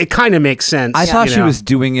 it kind of makes sense. I thought you she know? was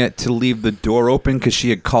doing it to leave the door open because she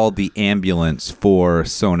had called the ambulance for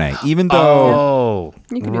Sonae. Even though... Oh,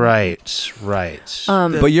 right.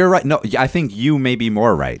 But you're right. No, I think you may be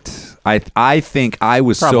more right. I think I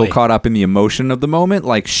was Probably. so caught up in the emotion of the moment.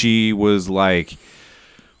 Like, she was like,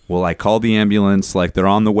 well, I called the ambulance. Like, they're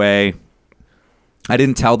on the way. I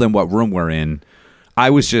didn't tell them what room we're in. I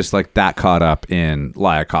was just like that caught up in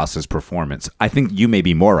Lia Costa's performance. I think you may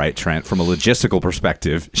be more right, Trent. From a logistical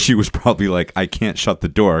perspective, she was probably like, I can't shut the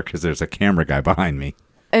door because there's a camera guy behind me.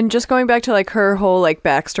 And just going back to like her whole like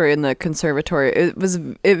backstory in the conservatory,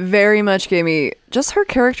 it very much gave me, just her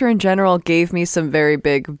character in general gave me some very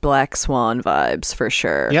big Black Swan vibes for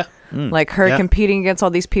sure. Yeah. Like her competing against all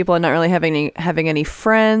these people and not really having any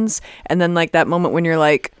friends, and then like that moment when you're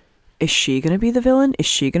like, is she gonna be the villain? Is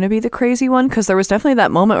she gonna be the crazy one? Because there was definitely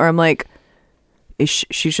that moment where I'm like,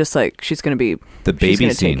 she's just like, she's gonna be The baby she's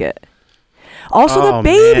gonna scene. Take it. Also, the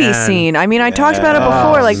baby scene. I mean, I talked about it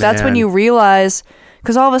before. Like that's when you realize.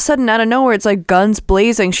 Because all of a sudden, out of nowhere, it's like guns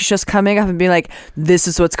blazing. She's just coming up and being like, this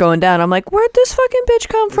is what's going down. I'm like, where'd this fucking bitch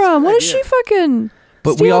come from? What is she fucking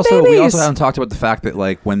But we stealing also babies? haven't talked about the fact that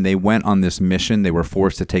like when they went on this mission, they were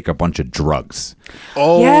forced to take a bunch of drugs.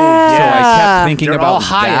 Oh, Yeah. So I kept thinking They're all about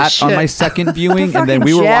high as that on shit. my second viewing, They're and then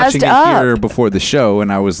fucking we were watching it jazzed here up. before the show,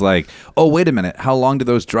 and I was like, oh, wait a minute. How long do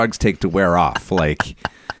those drugs take to wear off? Like...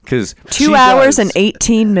 Because 2 hours and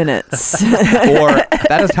 18 minutes. or that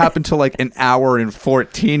has happened to like an hour and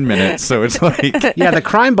 14 minutes. So it's like, Yeah, the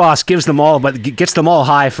crime boss gives them all, but gets them all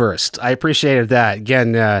high first. I appreciated that.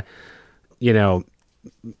 Again, you know,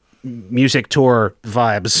 music tour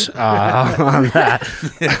vibes on that.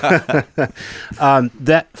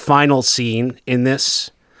 That final scene in this,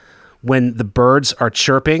 when the birds are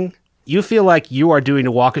chirping, you feel like you are doing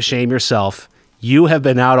a walk of shame yourself. You have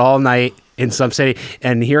been out all night in some city,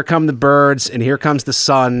 and here come the birds, and here comes the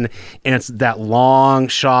sun, and it's that long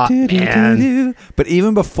shot. And but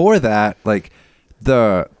even before that, like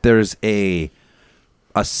there's a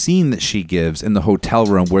scene that she gives in the hotel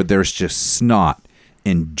room where there's just snot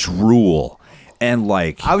and drool. And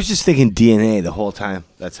like, I was just thinking DNA the whole time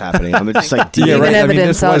that's happening. I'm just like DNA. yeah, Even right. I mean,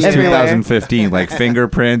 evidence this was everywhere. 2015, like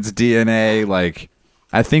fingerprints, DNA. Like,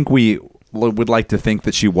 I think we would like to think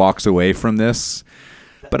that she walks away from this,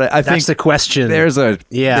 but I think that's the question. there's a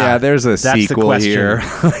there's a that's the sequel question. here.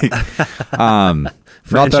 Like, not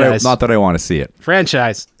Franchise. that I want to see it.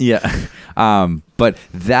 Franchise. Yeah. But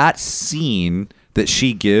that scene that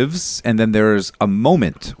she gives, and then there's a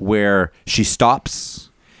moment where she stops,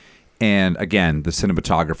 and again, the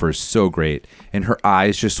cinematographer is so great, and her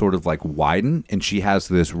eyes just sort of like widen, and she has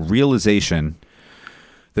this realization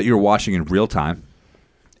that you're watching in real time,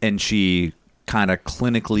 and she kind of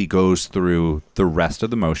clinically goes through the rest of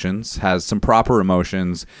the motions, has some proper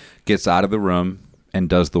emotions, gets out of the room, and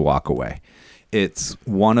does the walk away. It's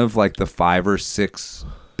one of like the 5 or 6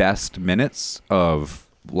 best minutes of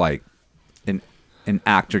like an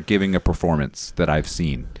actor giving a performance that I've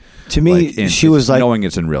seen. To me, Like, and she was like knowing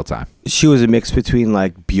it's in real time. she was a mix between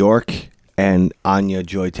like Bjork and Anya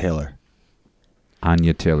Joy Taylor.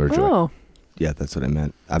 Anya Taylor-Joy. Oh. Yeah, that's what I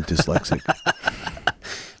meant. I'm dyslexic.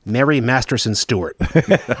 Mary Masterson Stewart.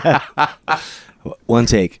 One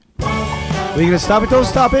take. Are you gonna stop it? Don't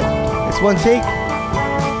stop it. It's one take.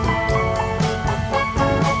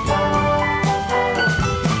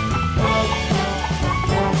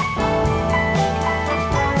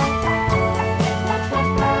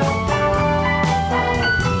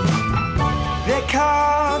 They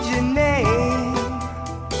called your name.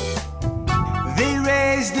 They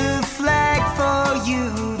raised the flag for you,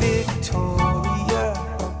 Victoria.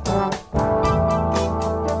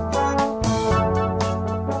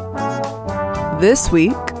 This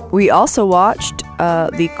week, we also watched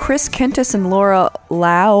the Chris Kentis and Laura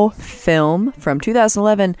Lau film from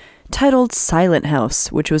 2011 titled Silent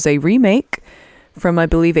House, which was a remake from, I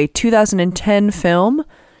believe, a 2010 film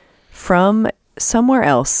from somewhere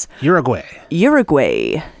else.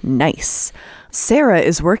 Uruguay. Nice. Sarah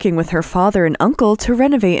is working with her father and uncle to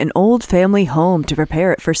renovate an old family home to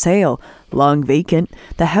prepare it for sale. Long vacant,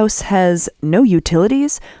 the house has no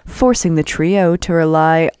utilities, forcing the trio to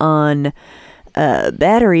rely on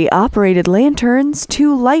battery-operated lanterns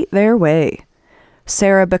to light their way.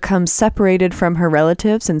 Sarah becomes separated from her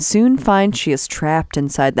relatives and soon finds she is trapped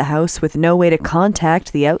inside the house with no way to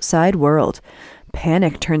contact the outside world.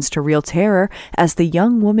 Panic turns to real terror as the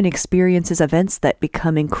young woman experiences events that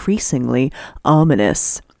become increasingly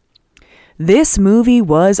ominous. This movie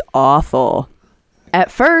was awful.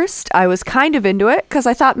 At first, I was kind of into it because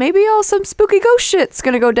I thought maybe some spooky ghost shit's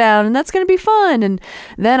going to go down and that's going to be fun. And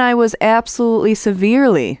then I was absolutely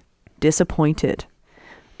severely disappointed.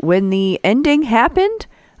 When the ending happened,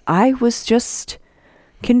 I was just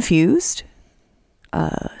confused.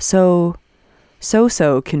 So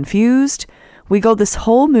confused. We go this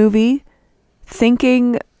whole movie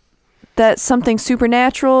thinking that something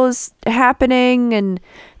supernatural is happening, and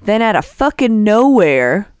then out of fucking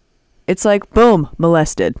nowhere, it's like, boom,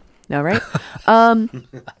 molested. All right?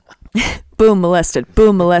 Boom, molested.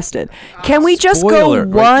 Can we just Spoiler,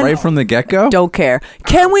 go one... right from the get-go? Don't care.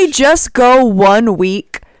 Can we just go 1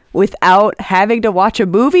 week without having to watch a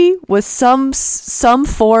movie with some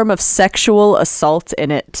form of sexual assault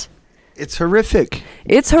in it? It's horrific.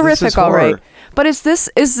 It's horrific, all right. But is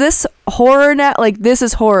this horror now? Like, this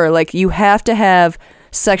is horror. Like, you have to have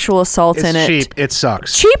sexual assault in it. It's cheap. It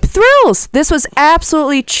sucks. Cheap thrills. This was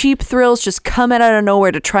absolutely cheap thrills just coming out of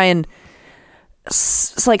nowhere to try and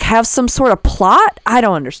like have some sort of plot. I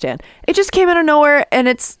don't understand. It just came out of nowhere, and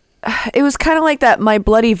it was kind of like that My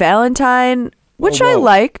Bloody Valentine, which I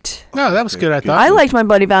liked. No, that was good, I thought. I liked My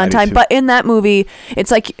Bloody Valentine, but in that movie,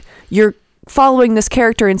 it's like you're following this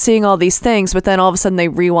character and seeing all these things, but then all of a sudden they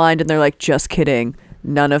rewind and they're like, just kidding.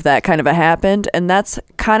 None of that kind of happened. And that's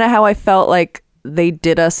kind of how I felt like they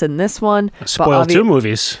did us in this one. Spoiled 2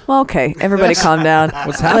 movies. Well, okay, everybody calm down.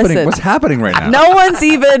 What's happening? Listen, What's happening right now?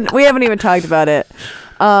 we haven't even talked about it.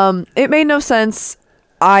 It made no sense.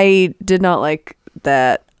 I did not like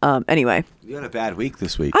that. Anyway. You had a bad week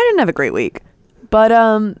this week. I didn't have a great week. But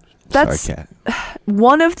that's Sorry, Kat.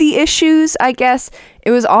 one of the issues, I guess.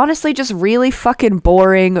 It was honestly just really fucking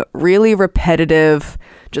boring, really repetitive,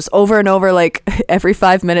 just over and over, like every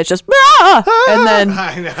 5 minutes, just and then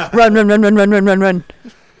run.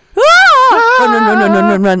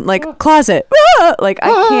 Run, like closet. Like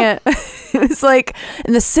I can't. It was like,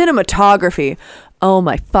 and the cinematography. Oh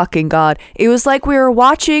my fucking God. It was like we were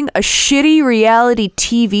watching a shitty reality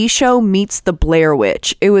TV show meets the Blair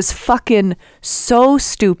Witch. It was fucking so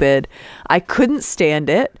stupid. I couldn't stand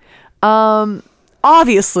it.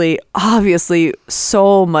 Obviously,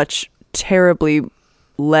 so much terribly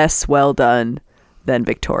less well done than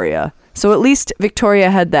Victoria. So at least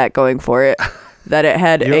Victoria had that going for it. That it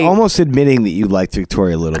had You're almost admitting that you liked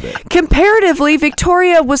Victoria a little bit. Comparatively,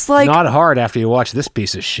 Victoria was like... Not hard after you watch this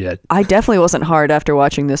piece of shit. I definitely wasn't hard after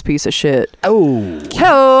watching this piece of shit.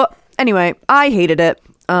 Oh. Anyway, I hated it.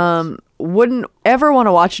 Wouldn't ever want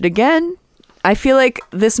to watch it again. I feel like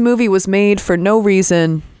this movie was made for no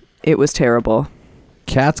reason. It was terrible.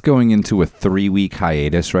 Kat's going into a 3-week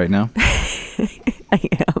hiatus right now. I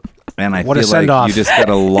am. And I What a feel like send-off. you just got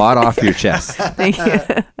a lot off your chest. Thank you.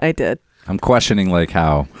 I did. I'm questioning like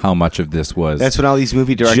how much of this was That's when all these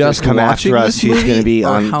movie directors just come watching after us. this She's movie, going to be or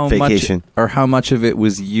on how vacation. or how much of it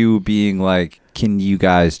was you being like, can you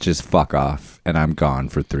guys just fuck off and I'm gone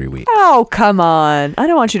for 3 weeks. Oh, come on. I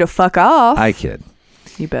don't want you to fuck off. I kid.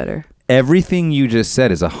 You better. Everything you just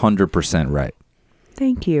said is 100% right.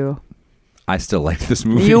 Thank you. I still like this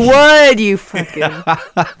movie. You would, you fucking...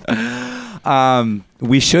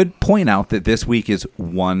 We should point out that this week is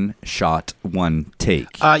one shot, one take.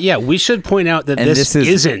 Yeah, we should point out that And this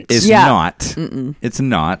isn't. It's Yeah. not. It's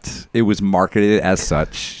not. It was marketed as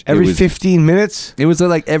such. Every 15 minutes? It was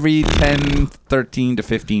like every 10, 13 to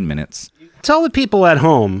 15 minutes. Tell the people at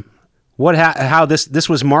home how this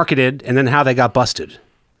was marketed and then how they got busted.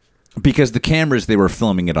 Because the cameras they were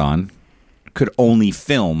filming it on could only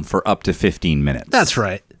film for up to 15 minutes. That's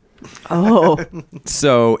right. Oh.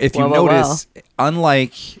 So if you Well. notice,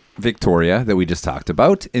 unlike Victoria that we just talked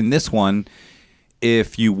about, in this one,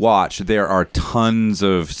 if you watch, there are tons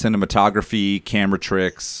of cinematography, camera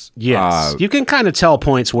tricks. Yes. You can kind of tell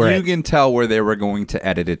points where You can tell where they were going to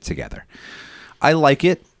edit it together. I like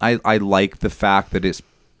it. I like the fact that it's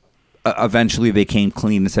eventually they came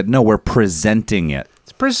clean and said, no, we're presenting it.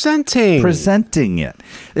 it's presenting It.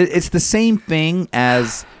 It's the same thing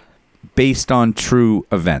as based on true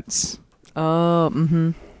events. Oh,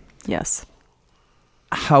 mm-hmm. Yes.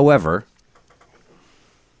 However,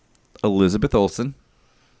 Elizabeth Olsen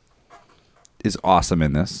is awesome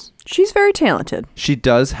in this. She's very talented. She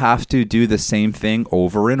does have to do the same thing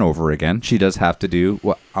over and over again. She does have to do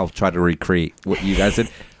what I'll try to recreate what you guys did.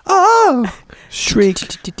 Oh, shriek.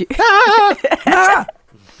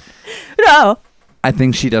 No. I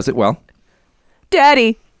think she does it well.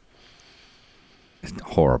 Daddy.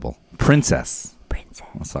 Horrible. Princess.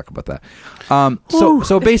 Let's talk about that.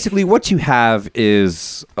 So basically what you have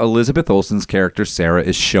is Elizabeth Olsen's character, Sarah,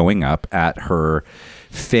 is showing up at her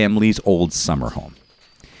family's old summer home.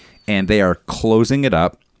 And they are closing it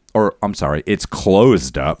up. or I'm sorry, it's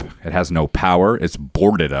closed up. It has no power. It's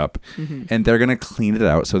boarded up. And they're going to clean it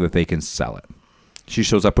out so that they can sell it. She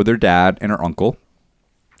shows up with her dad and her uncle.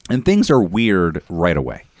 And things are weird right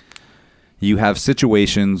away. You have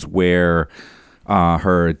situations where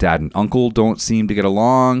her dad and uncle don't seem to get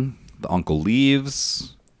along. The uncle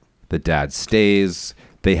leaves. The dad stays.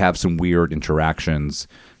 They have some weird interactions.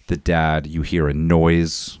 The dad, you hear a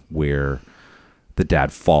noise where the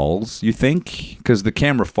dad falls, you think? Because the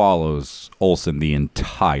camera follows Olsen the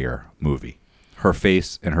entire movie. Her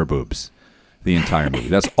face and her boobs. The entire movie.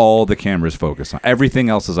 That's all the camera's focused on. Everything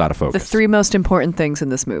else is out of focus. The 3 most important things in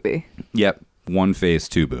this movie. Yep. 1 face,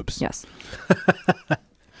 2 boobs. Yes.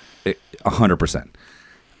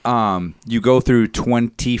 100%. You go through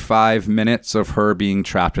 25 minutes of her being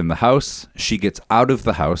trapped in the house. She gets out of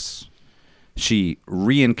the house. She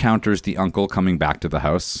re-encounters the uncle coming back to the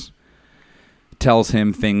house. Tells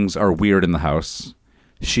him things are weird in the house.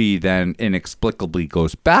 She then inexplicably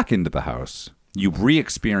goes back into the house. You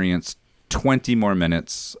re-experience 20 more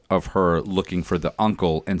minutes of her looking for the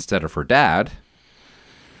uncle instead of her dad.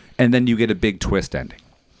 And then you get a big twist ending.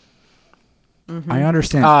 I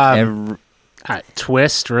understand.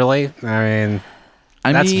 Twist, really? I mean,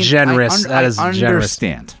 that's generous. That is generous. I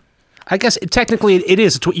understand. I guess technically it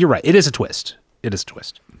is. You're right. It is a twist. It is a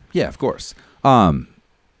twist. Yeah, of course.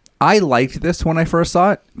 I liked this when I first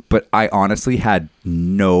saw it, but I honestly had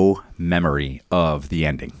no memory of the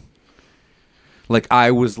ending. Like,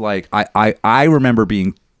 I was like, I remember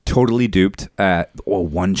being totally duped at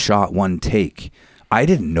one shot, one take. I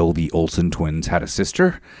didn't know the Olsen twins had a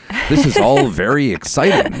sister. This is all very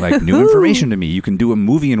exciting. Like, new information to me. You can do a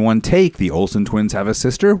movie in one take. The Olsen twins have a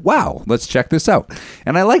sister. Wow, let's check this out.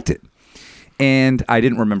 And I liked it. And I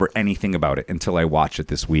didn't remember anything about it until I watched it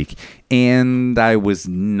this week. And I was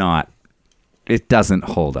not. It doesn't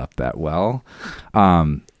hold up that well.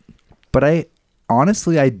 But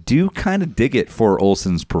I do kind of dig it for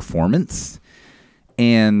Olsen's performance.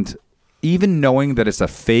 And even knowing that it's a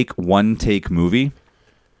fake one-take movie,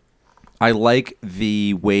 I like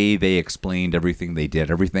the way they explained everything they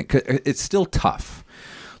did. Everything. 'Cause it's still tough.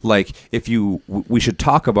 Like, we should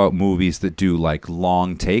talk about movies that do like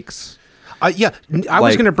long takes. Yeah, I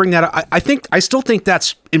was going to bring that up. I still think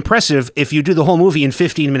that's impressive if you do the whole movie in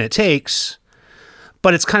 15-minute takes.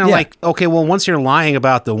 But it's kind of like, okay, well, once you're lying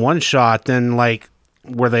about the one shot, then like,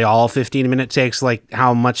 were they all 15-minute takes? Like,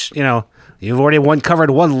 how much, you've already covered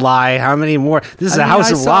one lie. How many more? This is a house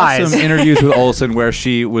of lies. I saw some interviews with Olsen where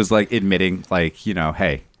she was like admitting, like,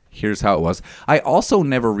 hey, here's how it was. I also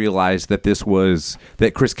never realized that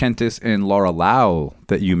that Chris Kentis and Laura Lau,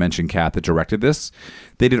 that you mentioned, Kat, that directed this,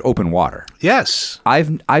 they did Open Water. Yes.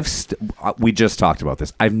 We just talked about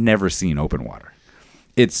this. I've never seen Open Water.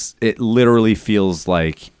 It literally feels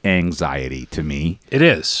like anxiety to me. It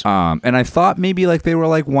is. And I thought maybe like they were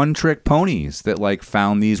like one-trick ponies that like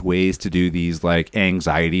found these ways to do these like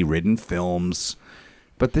anxiety-ridden films.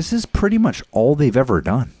 But this is pretty much all they've ever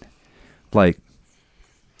done. Like,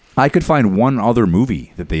 I could find one other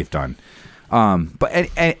movie that they've done.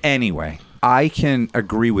 But anyway, I can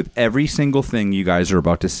agree with every single thing you guys are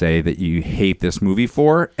about to say that you hate this movie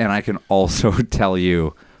for. And I can also tell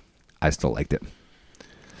you I still liked it.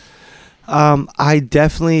 I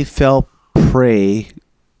definitely fell prey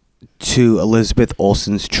to Elizabeth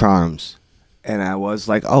Olsen's charms. And I was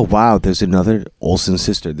like, oh, wow, there's another Olsen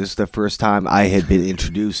sister. This is the first time I had been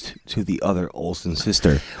introduced to the other Olsen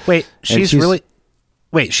sister. Wait, she's really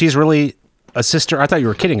a sister? I thought you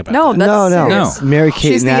were kidding about that. No.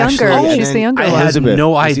 Mary-Kate She's Ashley. the younger. She's the younger I one. had Elizabeth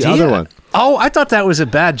no is the idea. other one. Oh, I thought that was a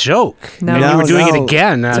bad joke. No. And you were doing it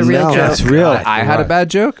again. It's a real joke. That's real. I had a bad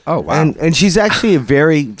joke? Oh, wow. And she's actually a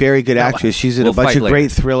very, very good actress. She's in a bunch of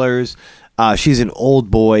great thrillers. She's in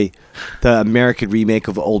Old Boy, the American remake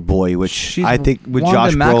of Old Boy, which I think with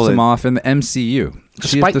Josh Brolin. Maximoff in the MCU.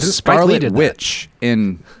 She is the Scarlet Witch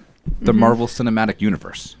in the Marvel Cinematic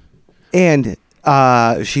Universe. And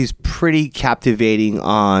she's pretty captivating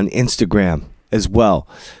on Instagram as well.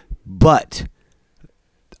 But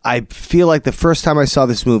I feel like the first time I saw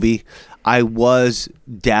this movie, I was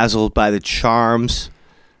dazzled by the charms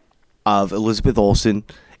of Elizabeth Olsen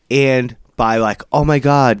and by like, oh my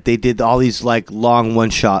God, they did all these like long one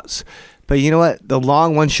shots. But you know what? The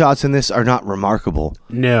long one shots in this are not remarkable.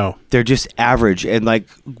 No. They're just average. And like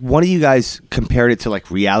one of you guys compared it to like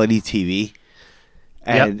reality TV.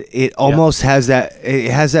 And it almost has that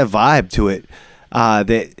vibe to it.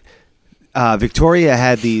 That Victoria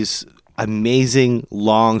had these amazing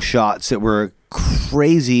long shots that were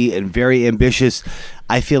crazy and very ambitious.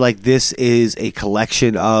 I feel like this is a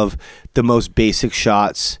collection of the most basic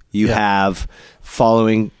shots you have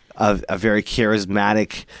following a very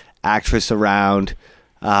charismatic actress around,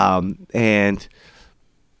 and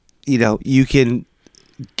you can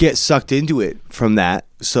get sucked into it from that.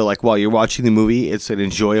 So like while you're watching the movie, it's an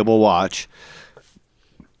enjoyable watch.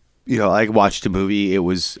 I watched a movie. It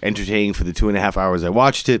was entertaining for the 2.5 hours I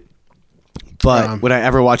watched it. But would I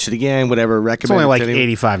ever watch it again? Would I ever recommend it? It's only like to anyone?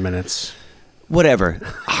 85 minutes. Whatever.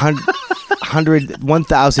 100,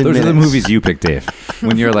 1,000 Those minutes. are the movies you pick, Dave.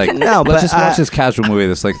 When you're like, No, but let's just watch I- this casual movie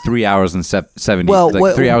that's like 3 hours and 70. Well,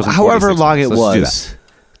 like 3 hours and however 46 long minutes. it Let's do was,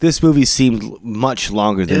 this movie seemed much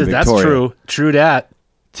longer than That's Victoria. true. True that.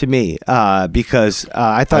 To me, because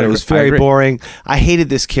I thought I it was agree. I very agree. boring. I hated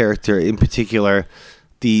this character in particular,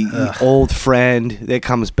 the old friend that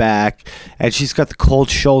comes back, and she's got the cold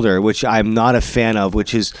shoulder, which I'm not a fan of,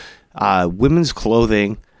 which is women's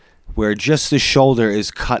clothing where just the shoulder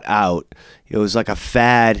is cut out. It was like a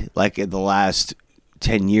fad, like in the last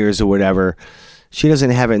 10 years or whatever. She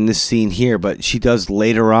doesn't have it in this scene here, but she does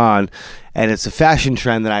later on, and it's a fashion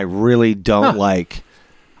trend that I really don't like.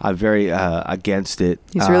 I'm very against it.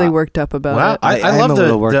 He's really worked up about Wow. it. I I'm love a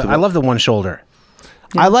little worked I about- love the one shoulder.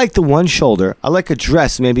 I like the one shoulder. I like a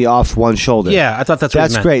dress maybe off one shoulder. Yeah, I thought that's what you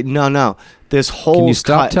That's meant. great. No. This whole Can you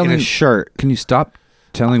stop cut in a telling- shirt. Can you stop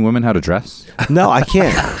telling women how to dress? No, I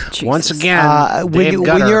can't. Once Jesus. again, when Dave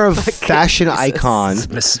Gutter. you're a fashion icon,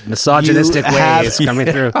 misogynistic you have- ways coming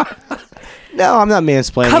through. no, I'm not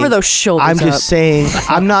mansplaining. Cover those shoulders I'm up. just saying.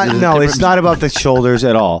 I'm not. No, it's not about the shoulders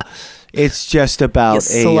at all. It's just about You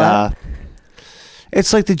slut.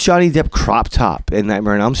 it's like the Johnny Depp crop top in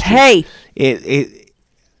Nightmare on Elm Street. Hey!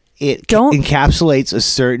 It Don't- encapsulates a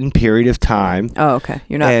certain period of time. Oh, okay.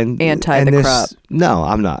 You're not and anti and the this- crop. No,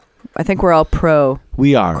 I'm not. I think we're all pro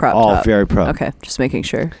We are crop all top. very pro. Okay, just making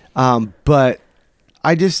sure. But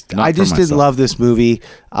I just Not for didn't myself. love this movie.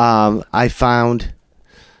 I found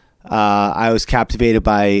I was captivated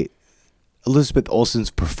by Elizabeth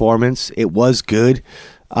Olsen's performance. It was good,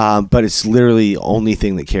 but it's literally the only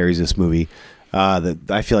thing that carries this movie.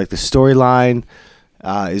 I feel like the storyline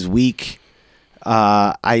is weak.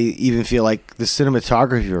 I even feel like the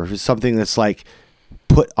cinematography is something that's like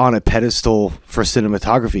put on a pedestal for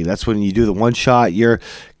cinematography. That's when you do the one shot, you're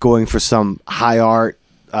going for some high art.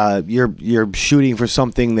 You're shooting for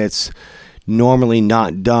something that's normally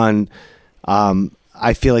not done.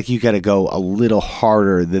 I feel like you got to go a little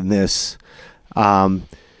harder than this.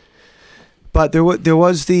 But there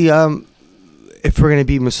was the if we're going to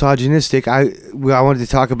be misogynistic, I wanted to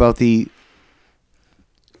talk about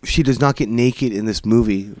she does not get naked in this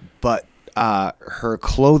movie, but her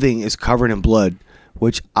clothing is covered in blood,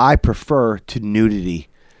 which I prefer to nudity.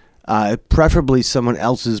 Preferably someone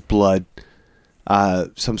else's blood,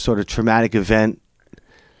 some sort of traumatic event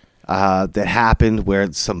that happened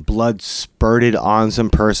where some blood spurted on some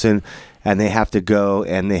person and they have to go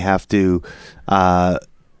and they have to,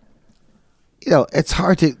 it's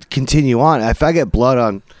hard to continue on. If I get blood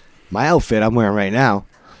on my outfit I'm wearing right now,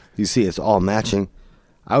 you see it's all matching,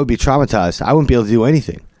 I would be traumatized. I wouldn't be able to do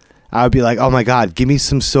anything. I would be like, oh my God, give me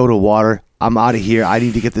some soda water. I'm out of here. I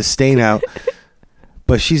need to get the stain out.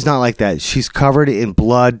 But she's not like that. She's covered in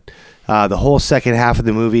blood the whole second half of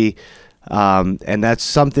the movie. And that's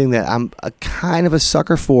something that I'm a kind of a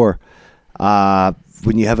sucker for.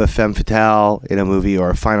 When you have a femme fatale in a movie or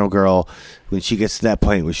a final girl, when she gets to that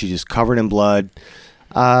point where she's just covered in blood,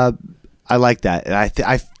 I like that. And I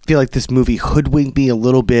feel like this movie hoodwinked me a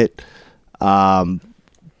little bit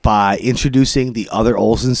by introducing the other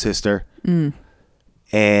Olsen sister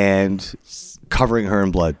and covering her in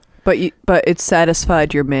blood. But it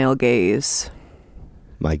satisfied your male gaze.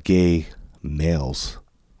 My gay males.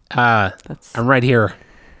 I'm right here.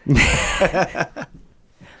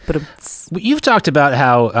 But You've talked about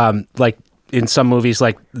how, like in some movies,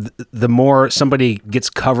 like the more somebody gets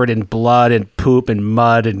covered in blood and poop and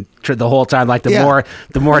mud and the whole time, like the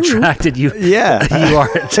more attracted you Yeah. you are.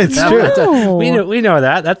 To It's them. true. We know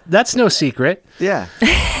that. That's no secret. Yeah.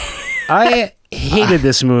 I hated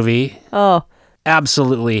this movie. oh,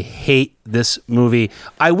 Absolutely hate this movie.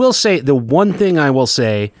 I will say the one thing I will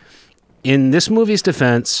say in this movie's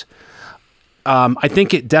defense, I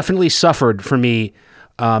think it definitely suffered for me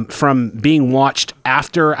from being watched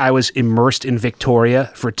after I was immersed in Victoria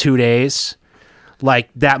for 2 days. Like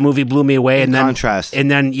that movie blew me away, and then contrast. and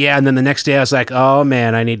then the next day I was like, oh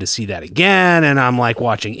man, I need to see that again. And I'm like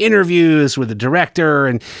watching interviews with the director,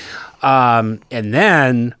 and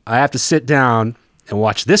then I have to sit down and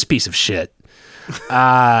watch this piece of shit.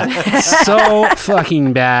 So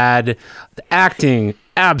fucking bad. The acting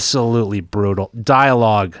absolutely brutal.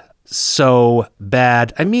 Dialogue so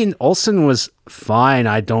bad. I mean, Olsen was fine.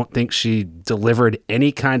 I don't think she delivered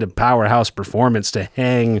any kind of powerhouse performance to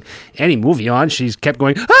hang any movie on. She's kept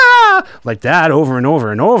going, like that over and over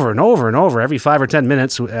and over and over and over every 5 or 10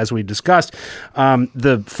 minutes, as we discussed.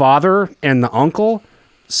 The father and the uncle,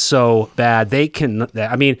 so bad. They can,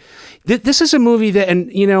 I mean, this is a movie that, and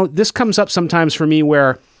you know, this comes up sometimes for me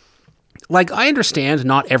where, like, I understand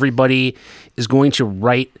not everybody is going to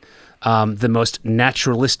write the most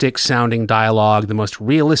naturalistic sounding dialogue, the most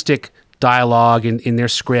realistic dialogue in their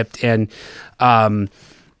script. And,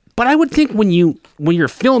 but I would think when you're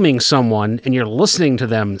filming someone and you're listening to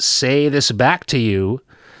them say this back to you,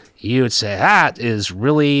 you would say, that is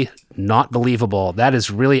really not believable. That is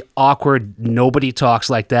really awkward. Nobody talks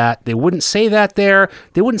like that. They wouldn't say that there.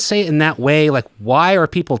 They wouldn't say it in that way. Like, why are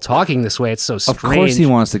people talking this way? It's so strange. Of course he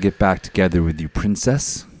wants to get back together with you,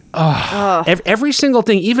 princess. Every single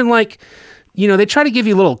thing, even like, you know, they try to give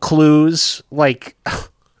you little clues. Like,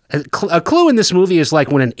 a clue in this movie is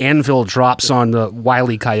like when an anvil drops on the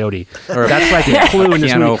Wile E. Coyote. That's like a clue in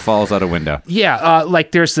this Piano movie. falls out a window. Yeah,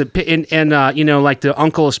 like there's and you know, like the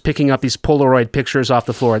uncle is picking up these Polaroid pictures off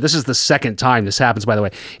the floor. This is the second time this happens, by the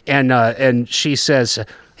way. And she says,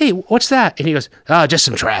 "Hey, what's that?" And he goes, just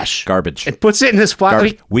some trash. Garbage. And puts it in his pocket.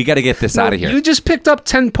 Garbage. We got to get this out of here. You just picked up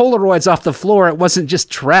 10 Polaroids off the floor. It wasn't just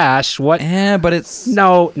trash. What? But it's...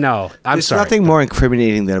 No. I'm There's sorry. nothing more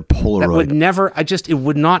incriminating than a Polaroid. That would never, it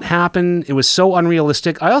would not happen. It was so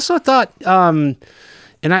unrealistic. I also thought, and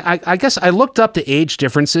I guess I looked up the age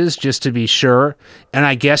differences just to be sure, and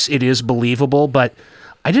I guess it is believable, but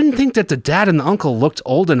I didn't think that the dad and the uncle looked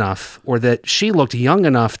old enough or that she looked young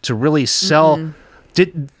enough to really sell... Mm-hmm.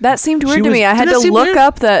 That seemed weird to me. I had to look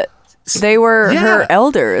up that they were her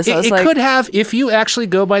elders. I was It could have, if you actually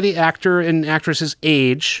go by the actor and actress's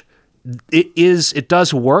age, it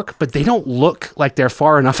does work, but they don't look like they're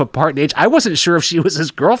far enough apart in age. I wasn't sure if she was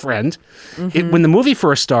his girlfriend. When the movie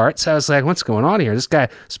first starts, I was like, what's going on here? This guy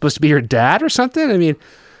supposed to be her dad or something? I mean,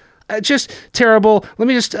 just terrible. Let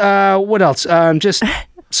me just, what else? Just...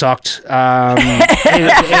 sucked.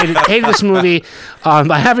 Hated this movie.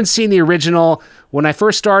 I haven't seen the original. When I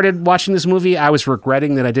first started watching this movie, I was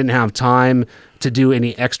regretting that I didn't have time to do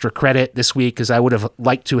any extra credit this week because I would have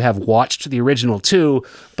liked to have watched the original too.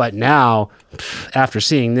 But now, after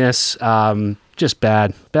seeing this, just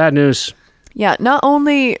bad news. Yeah, not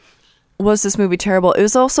only was this movie terrible, it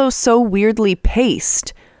was also so weirdly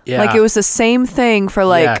paced. Yeah. Like it was the same thing for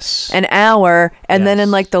like an hour, and then in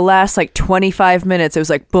like the last like 25 minutes, it was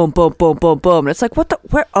like boom, boom, boom, boom, boom. And it's like,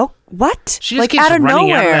 what? She just like keeps out of running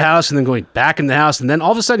nowhere. out of the house and then going back in the house, and then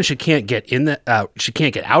all of a sudden she can't get she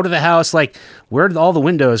can't get out of the house. Like, where did all the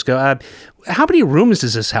windows go? How many rooms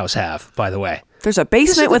does this house have, by the way? There's a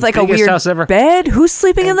basement with like a biggest weird house ever. bed. Who's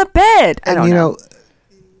sleeping in the bed? I don't know.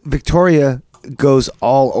 Victoria goes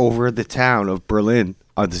all over the town of Berlin,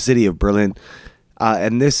 the city of Berlin,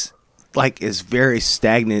 and this like is very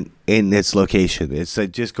stagnant in its location. It's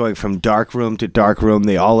just going from dark room to dark room.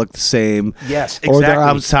 They all look the same. Yes, Or they're exactly.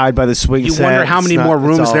 outside by the swing You set. wonder how many It's more not-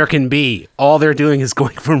 it's rooms all- there can be. All they're doing is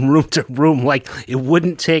going from room to room. Like, it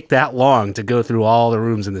wouldn't take that long to go through all the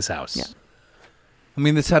rooms in this house. Yeah. I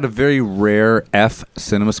mean, this had a very rare F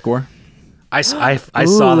cinema score I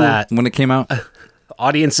saw that. when it came out.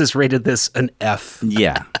 Audiences rated this an F.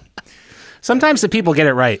 Yeah. Sometimes the people get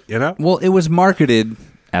it right, you know? Well, it was marketed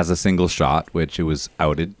as a single shot, which it was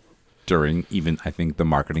outed during even, I think, the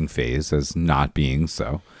marketing phase as not being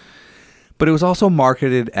so. But it was also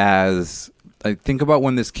marketed as, I think about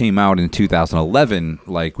when this came out in 2011,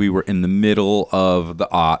 like we were in the middle of the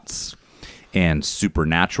aughts and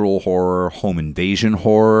supernatural horror, home invasion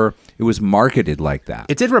horror. It was marketed like that.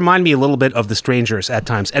 It did remind me a little bit of The Strangers at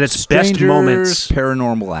times. At its best Strangers, moments.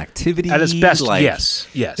 Paranormal Activity. At its best, like, yes.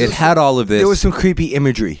 It had all of this. There was some creepy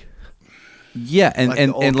imagery. Yeah, and Like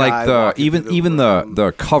the old and like guy the walking even through the even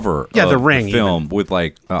the cover Yeah, of the Ring film with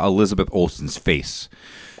like Elizabeth Olsen's face,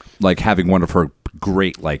 like having one of her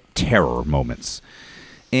great like terror moments,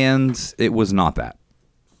 and it was not that.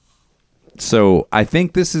 So I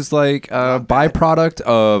think this is like a byproduct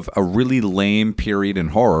of a really lame period in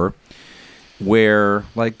horror, where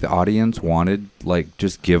like the audience wanted like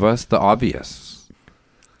just give us the obvious,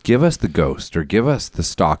 give us the ghost, or give us the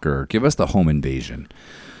stalker, or give us the home invasion.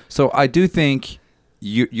 So I do think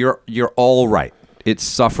you're all right. It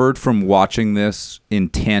suffered from watching this in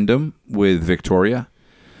tandem with Victoria,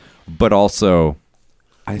 but also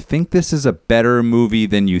I think this is a better movie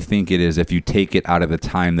than you think it is if you take it out of the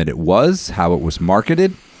time that it was, how it was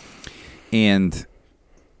marketed, and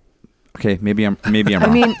okay, maybe I'm wrong. I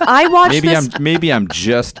mean, I watched this. Maybe I'm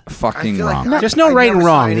just fucking wrong. There's no right and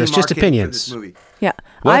wrong. There's just opinions. Yeah,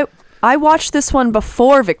 What? I watched this one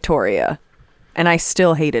before Victoria, and I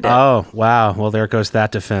still hated it. Oh, wow. Well, there goes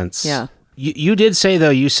that defense. Yeah. You did say, though,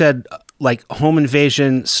 you said like home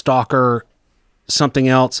invasion, stalker, something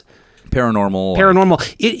else.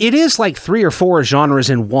 Paranormal. It is like 3 or 4 genres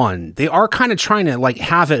in one. They are kind of trying to like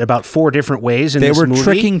have it about 4 different ways in They this were movie.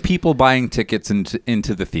 tricking people buying tickets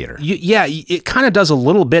into the theater. It kind of does a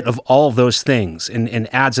little bit of all of those things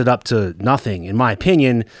and adds it up to nothing, in my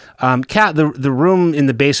opinion. Kat, the room in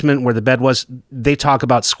the basement where the bed was, they talk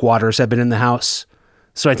about squatters have been in the house.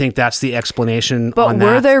 So I think that's the explanation. But on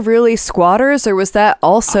were that. there really squatters, or was that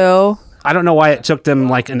also... I don't know why it took them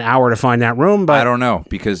like an hour to find that room, but I don't know,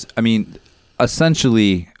 because, I mean,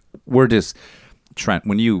 essentially, we're just... Trent,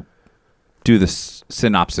 when you do the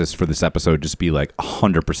synopsis for this episode, just be like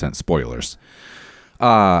 100% spoilers.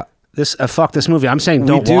 fuck this movie. I'm saying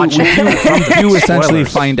don't watch we it. do essentially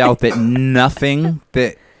Spoilers. find out that nothing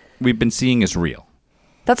that we've been seeing is real.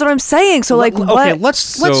 That's what I'm saying. So, like, Okay, what?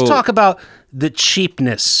 let's talk about the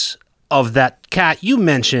cheapness of that. Cat, you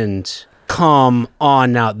mentioned, come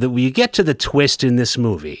on now, that we get to the twist in this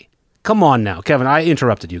movie. Come on now. Kevin, I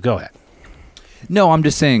interrupted you. Go ahead. No, I'm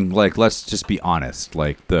just saying, like, let's just be honest.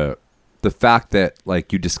 Like, the fact that,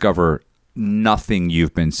 like, you discover nothing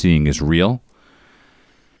you've been seeing is real,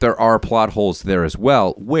 there are plot holes there as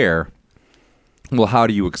well where, well, how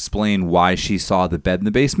do you explain why she saw the bed in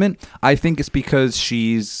the basement? I think it's because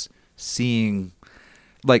she's seeing,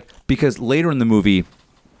 like, because later in the movie,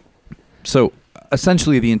 so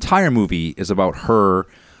essentially the entire movie is about her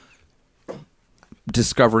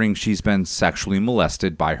discovering she's been sexually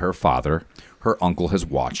molested by her father. Her uncle has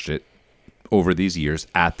watched it over these years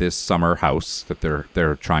at this summer house that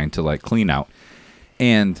they're trying to, like, clean out.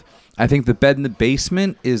 And I think the bed in the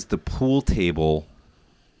basement is the pool table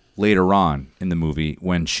later on in the movie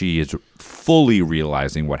when she is fully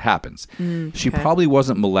realizing what happens. She probably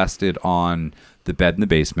wasn't molested on the bed in the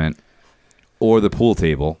basement or the pool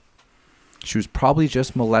table. She was probably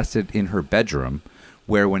just molested in her bedroom,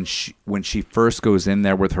 where when she first goes in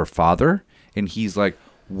there with her father and he's like,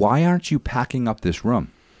 "Why aren't you packing up this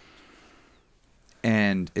room?"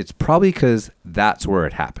 And it's probably because that's where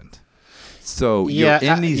it happened. So you're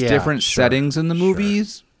in these different settings in the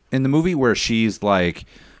movies, in the movie where she's like,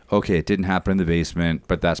 okay, it didn't happen in the basement,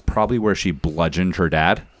 but that's probably where she bludgeoned her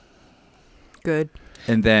dad. Good.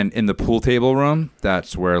 And then in the pool table room,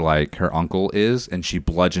 that's where, like, her uncle is, and she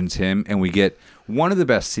bludgeons him. And we get one of the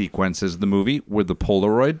best sequences of the movie with the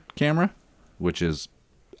Polaroid camera, which is,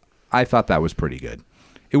 I thought that was pretty good.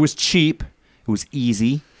 It was cheap. It was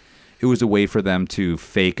easy. It was a way for them to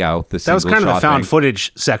fake out the That was single kind of the shot found thing.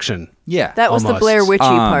 footage section. Yeah. That was Almost. the Blair Witchy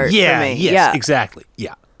part for Yeah, me. yes, yeah, exactly.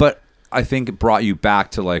 Yeah. But I think it brought you back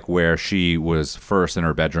to, like, where she was first in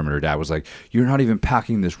her bedroom and her dad was like, "You're not even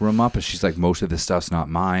packing this room up." And she's like, "Most of this stuff's not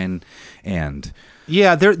mine." And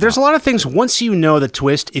Yeah, there's a lot of things. Once you know the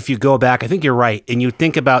twist, if you go back, I think you're right, and you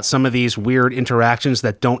think about some of these weird interactions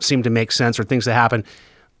that don't seem to make sense or things that happen.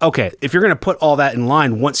 Okay, if you're going to put all that in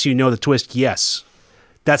line, once you know the twist, yes,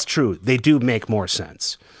 that's true. They do make more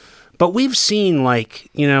sense. But we've seen,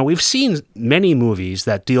 we've seen many movies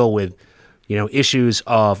that deal with, issues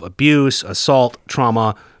of abuse, assault,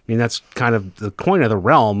 trauma. I mean, that's kind of the coin of the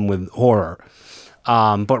realm with horror.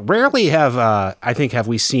 But rarely have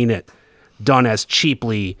we seen it done as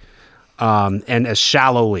cheaply and as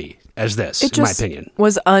shallowly as this, it in my just opinion.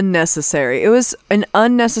 was unnecessary. It was an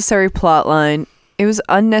unnecessary plot line. It was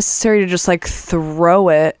unnecessary to just, like, throw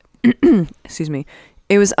it. Excuse me.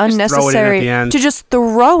 It was throw it in at unnecessary the end. to just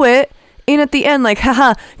throw it in at the end, like,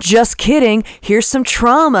 haha, just kidding. Here's some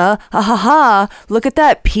trauma. Ha ha ha. Look at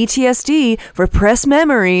that. PTSD, repressed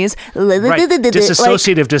memories. Right. Like,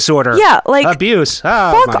 Dissociative disorder. Yeah, like, abuse.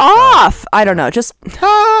 Oh, fuck my God. off. I don't know. Just,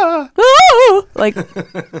 like,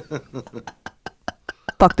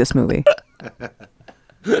 fuck this movie.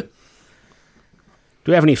 Do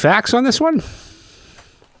we have any facts on this one?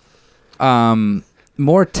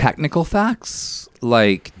 more technical facts,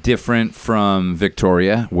 like different from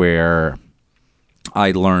Victoria, where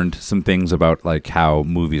I learned some things about like how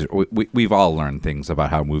movies. We've all learned things about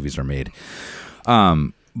how movies are made.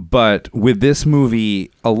 But with this movie,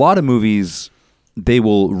 a lot of movies, they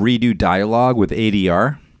will redo dialogue with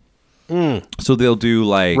ADR. So they'll do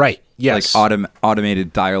like Right, yes. like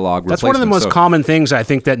automated dialogue. That's one of the most common things I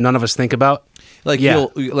think that none of us think about. Like Yeah.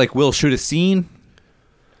 we'll shoot a scene,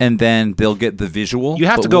 and then they'll get the visual. You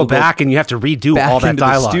have but to go we'll back and you have to redo back all that into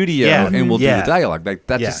dialogue. the studio, Yeah. and we'll do Yeah. the dialogue. Like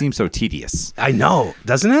that Yeah. just seems so tedious. I know,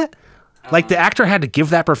 doesn't it? Like the actor had to give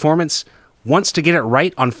that performance once to get it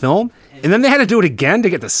right on film, and then they had to do it again to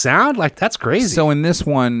get the sound. Like that's crazy. So in this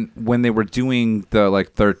one, when they were doing the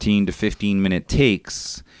like 13 to 15 minute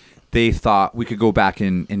takes, they thought we could go back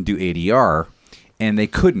and do ADR, and they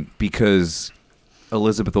couldn't because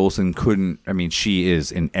Elizabeth Olsen couldn't. I mean, she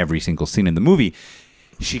is in every single scene in the movie.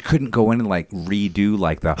 She couldn't go in and like redo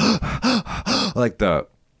like the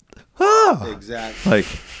Exactly. like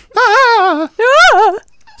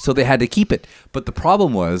so they had to keep it. But the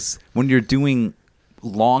problem was when you're doing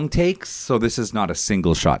long takes, so this is not a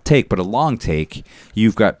single shot take, but a long take,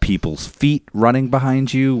 you've got people's feet running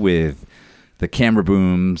behind you with the camera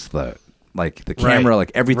booms, the camera,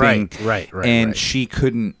 like everything. Right. And she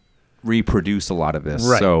couldn't reproduce a lot of this.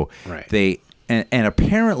 Right, So right. they and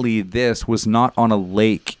apparently this was not on a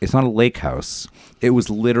lake. It's not a lake house. It was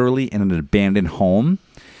literally in an abandoned home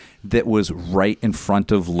that was right in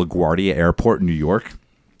front of LaGuardia Airport in New York,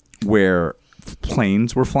 where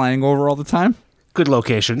planes were flying over all the time. Good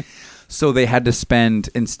location. So they had to spend,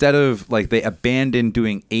 instead of like, they abandoned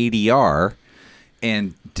doing ADR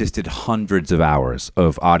and just did hundreds of hours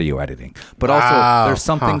of audio editing. But Wow. also there's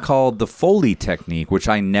something called the Foley technique, which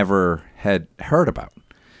I never had heard about.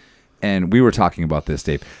 And we were talking about this,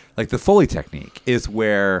 Dave. Like the Foley technique is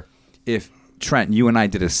where if Trent, you and I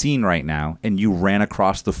did a scene right now and you ran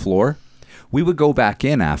across the floor, we would go back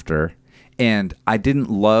in after, and I didn't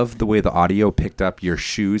love the way the audio picked up your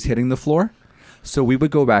shoes hitting the floor. So we would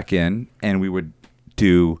go back in and we would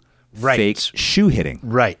do Right. fake shoe hitting.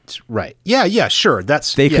 Right. Yeah, sure.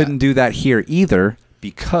 They couldn't do that here either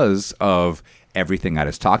because of everything I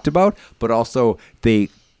just talked about, but also they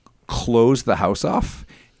closed the house off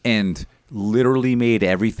and literally made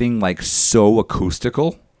everything like so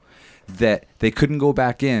acoustical that they couldn't go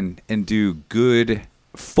back in and do good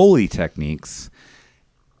Foley techniques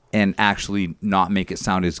and actually not make it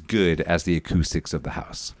sound as good as the acoustics of the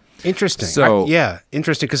house. Interesting. So-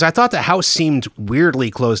 Interesting. Because I thought the house seemed weirdly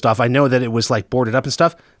closed off. I know that it was like boarded up and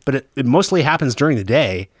stuff, but it mostly happens during the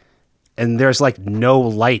day, and there's like no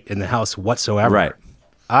light in the house whatsoever. Right.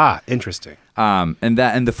 Ah, interesting. And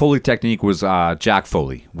the Foley technique was Jack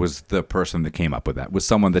Foley was the person that came up with that. Was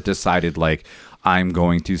someone that decided like I'm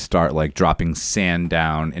going to start like dropping sand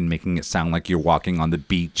down and making it sound like you're walking on the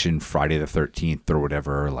beach in Friday the 13th or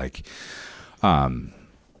whatever. Like,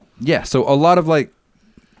 yeah. So a lot of like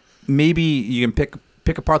maybe you can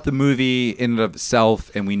pick apart the movie in and of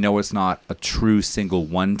itself, and we know it's not a true single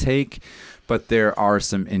one take. But there are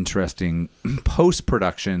some interesting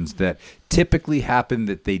post-productions that typically happen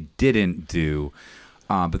that they didn't do,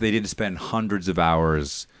 but they did spend hundreds of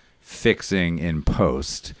hours fixing in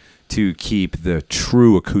post to keep the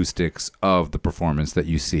true acoustics of the performance that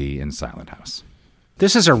you see in Silent House.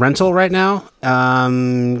 This is a rental right now.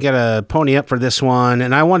 Get a pony up for this one.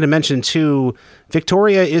 And I wanted to mention, too,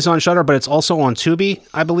 Victoria is on Shudder, but it's also on Tubi,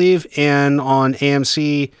 I believe, and on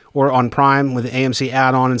AMC or on Prime with the AMC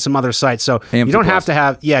add-on and some other sites. So AMC you don't Plus.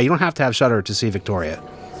 have to have Shudder to see Victoria.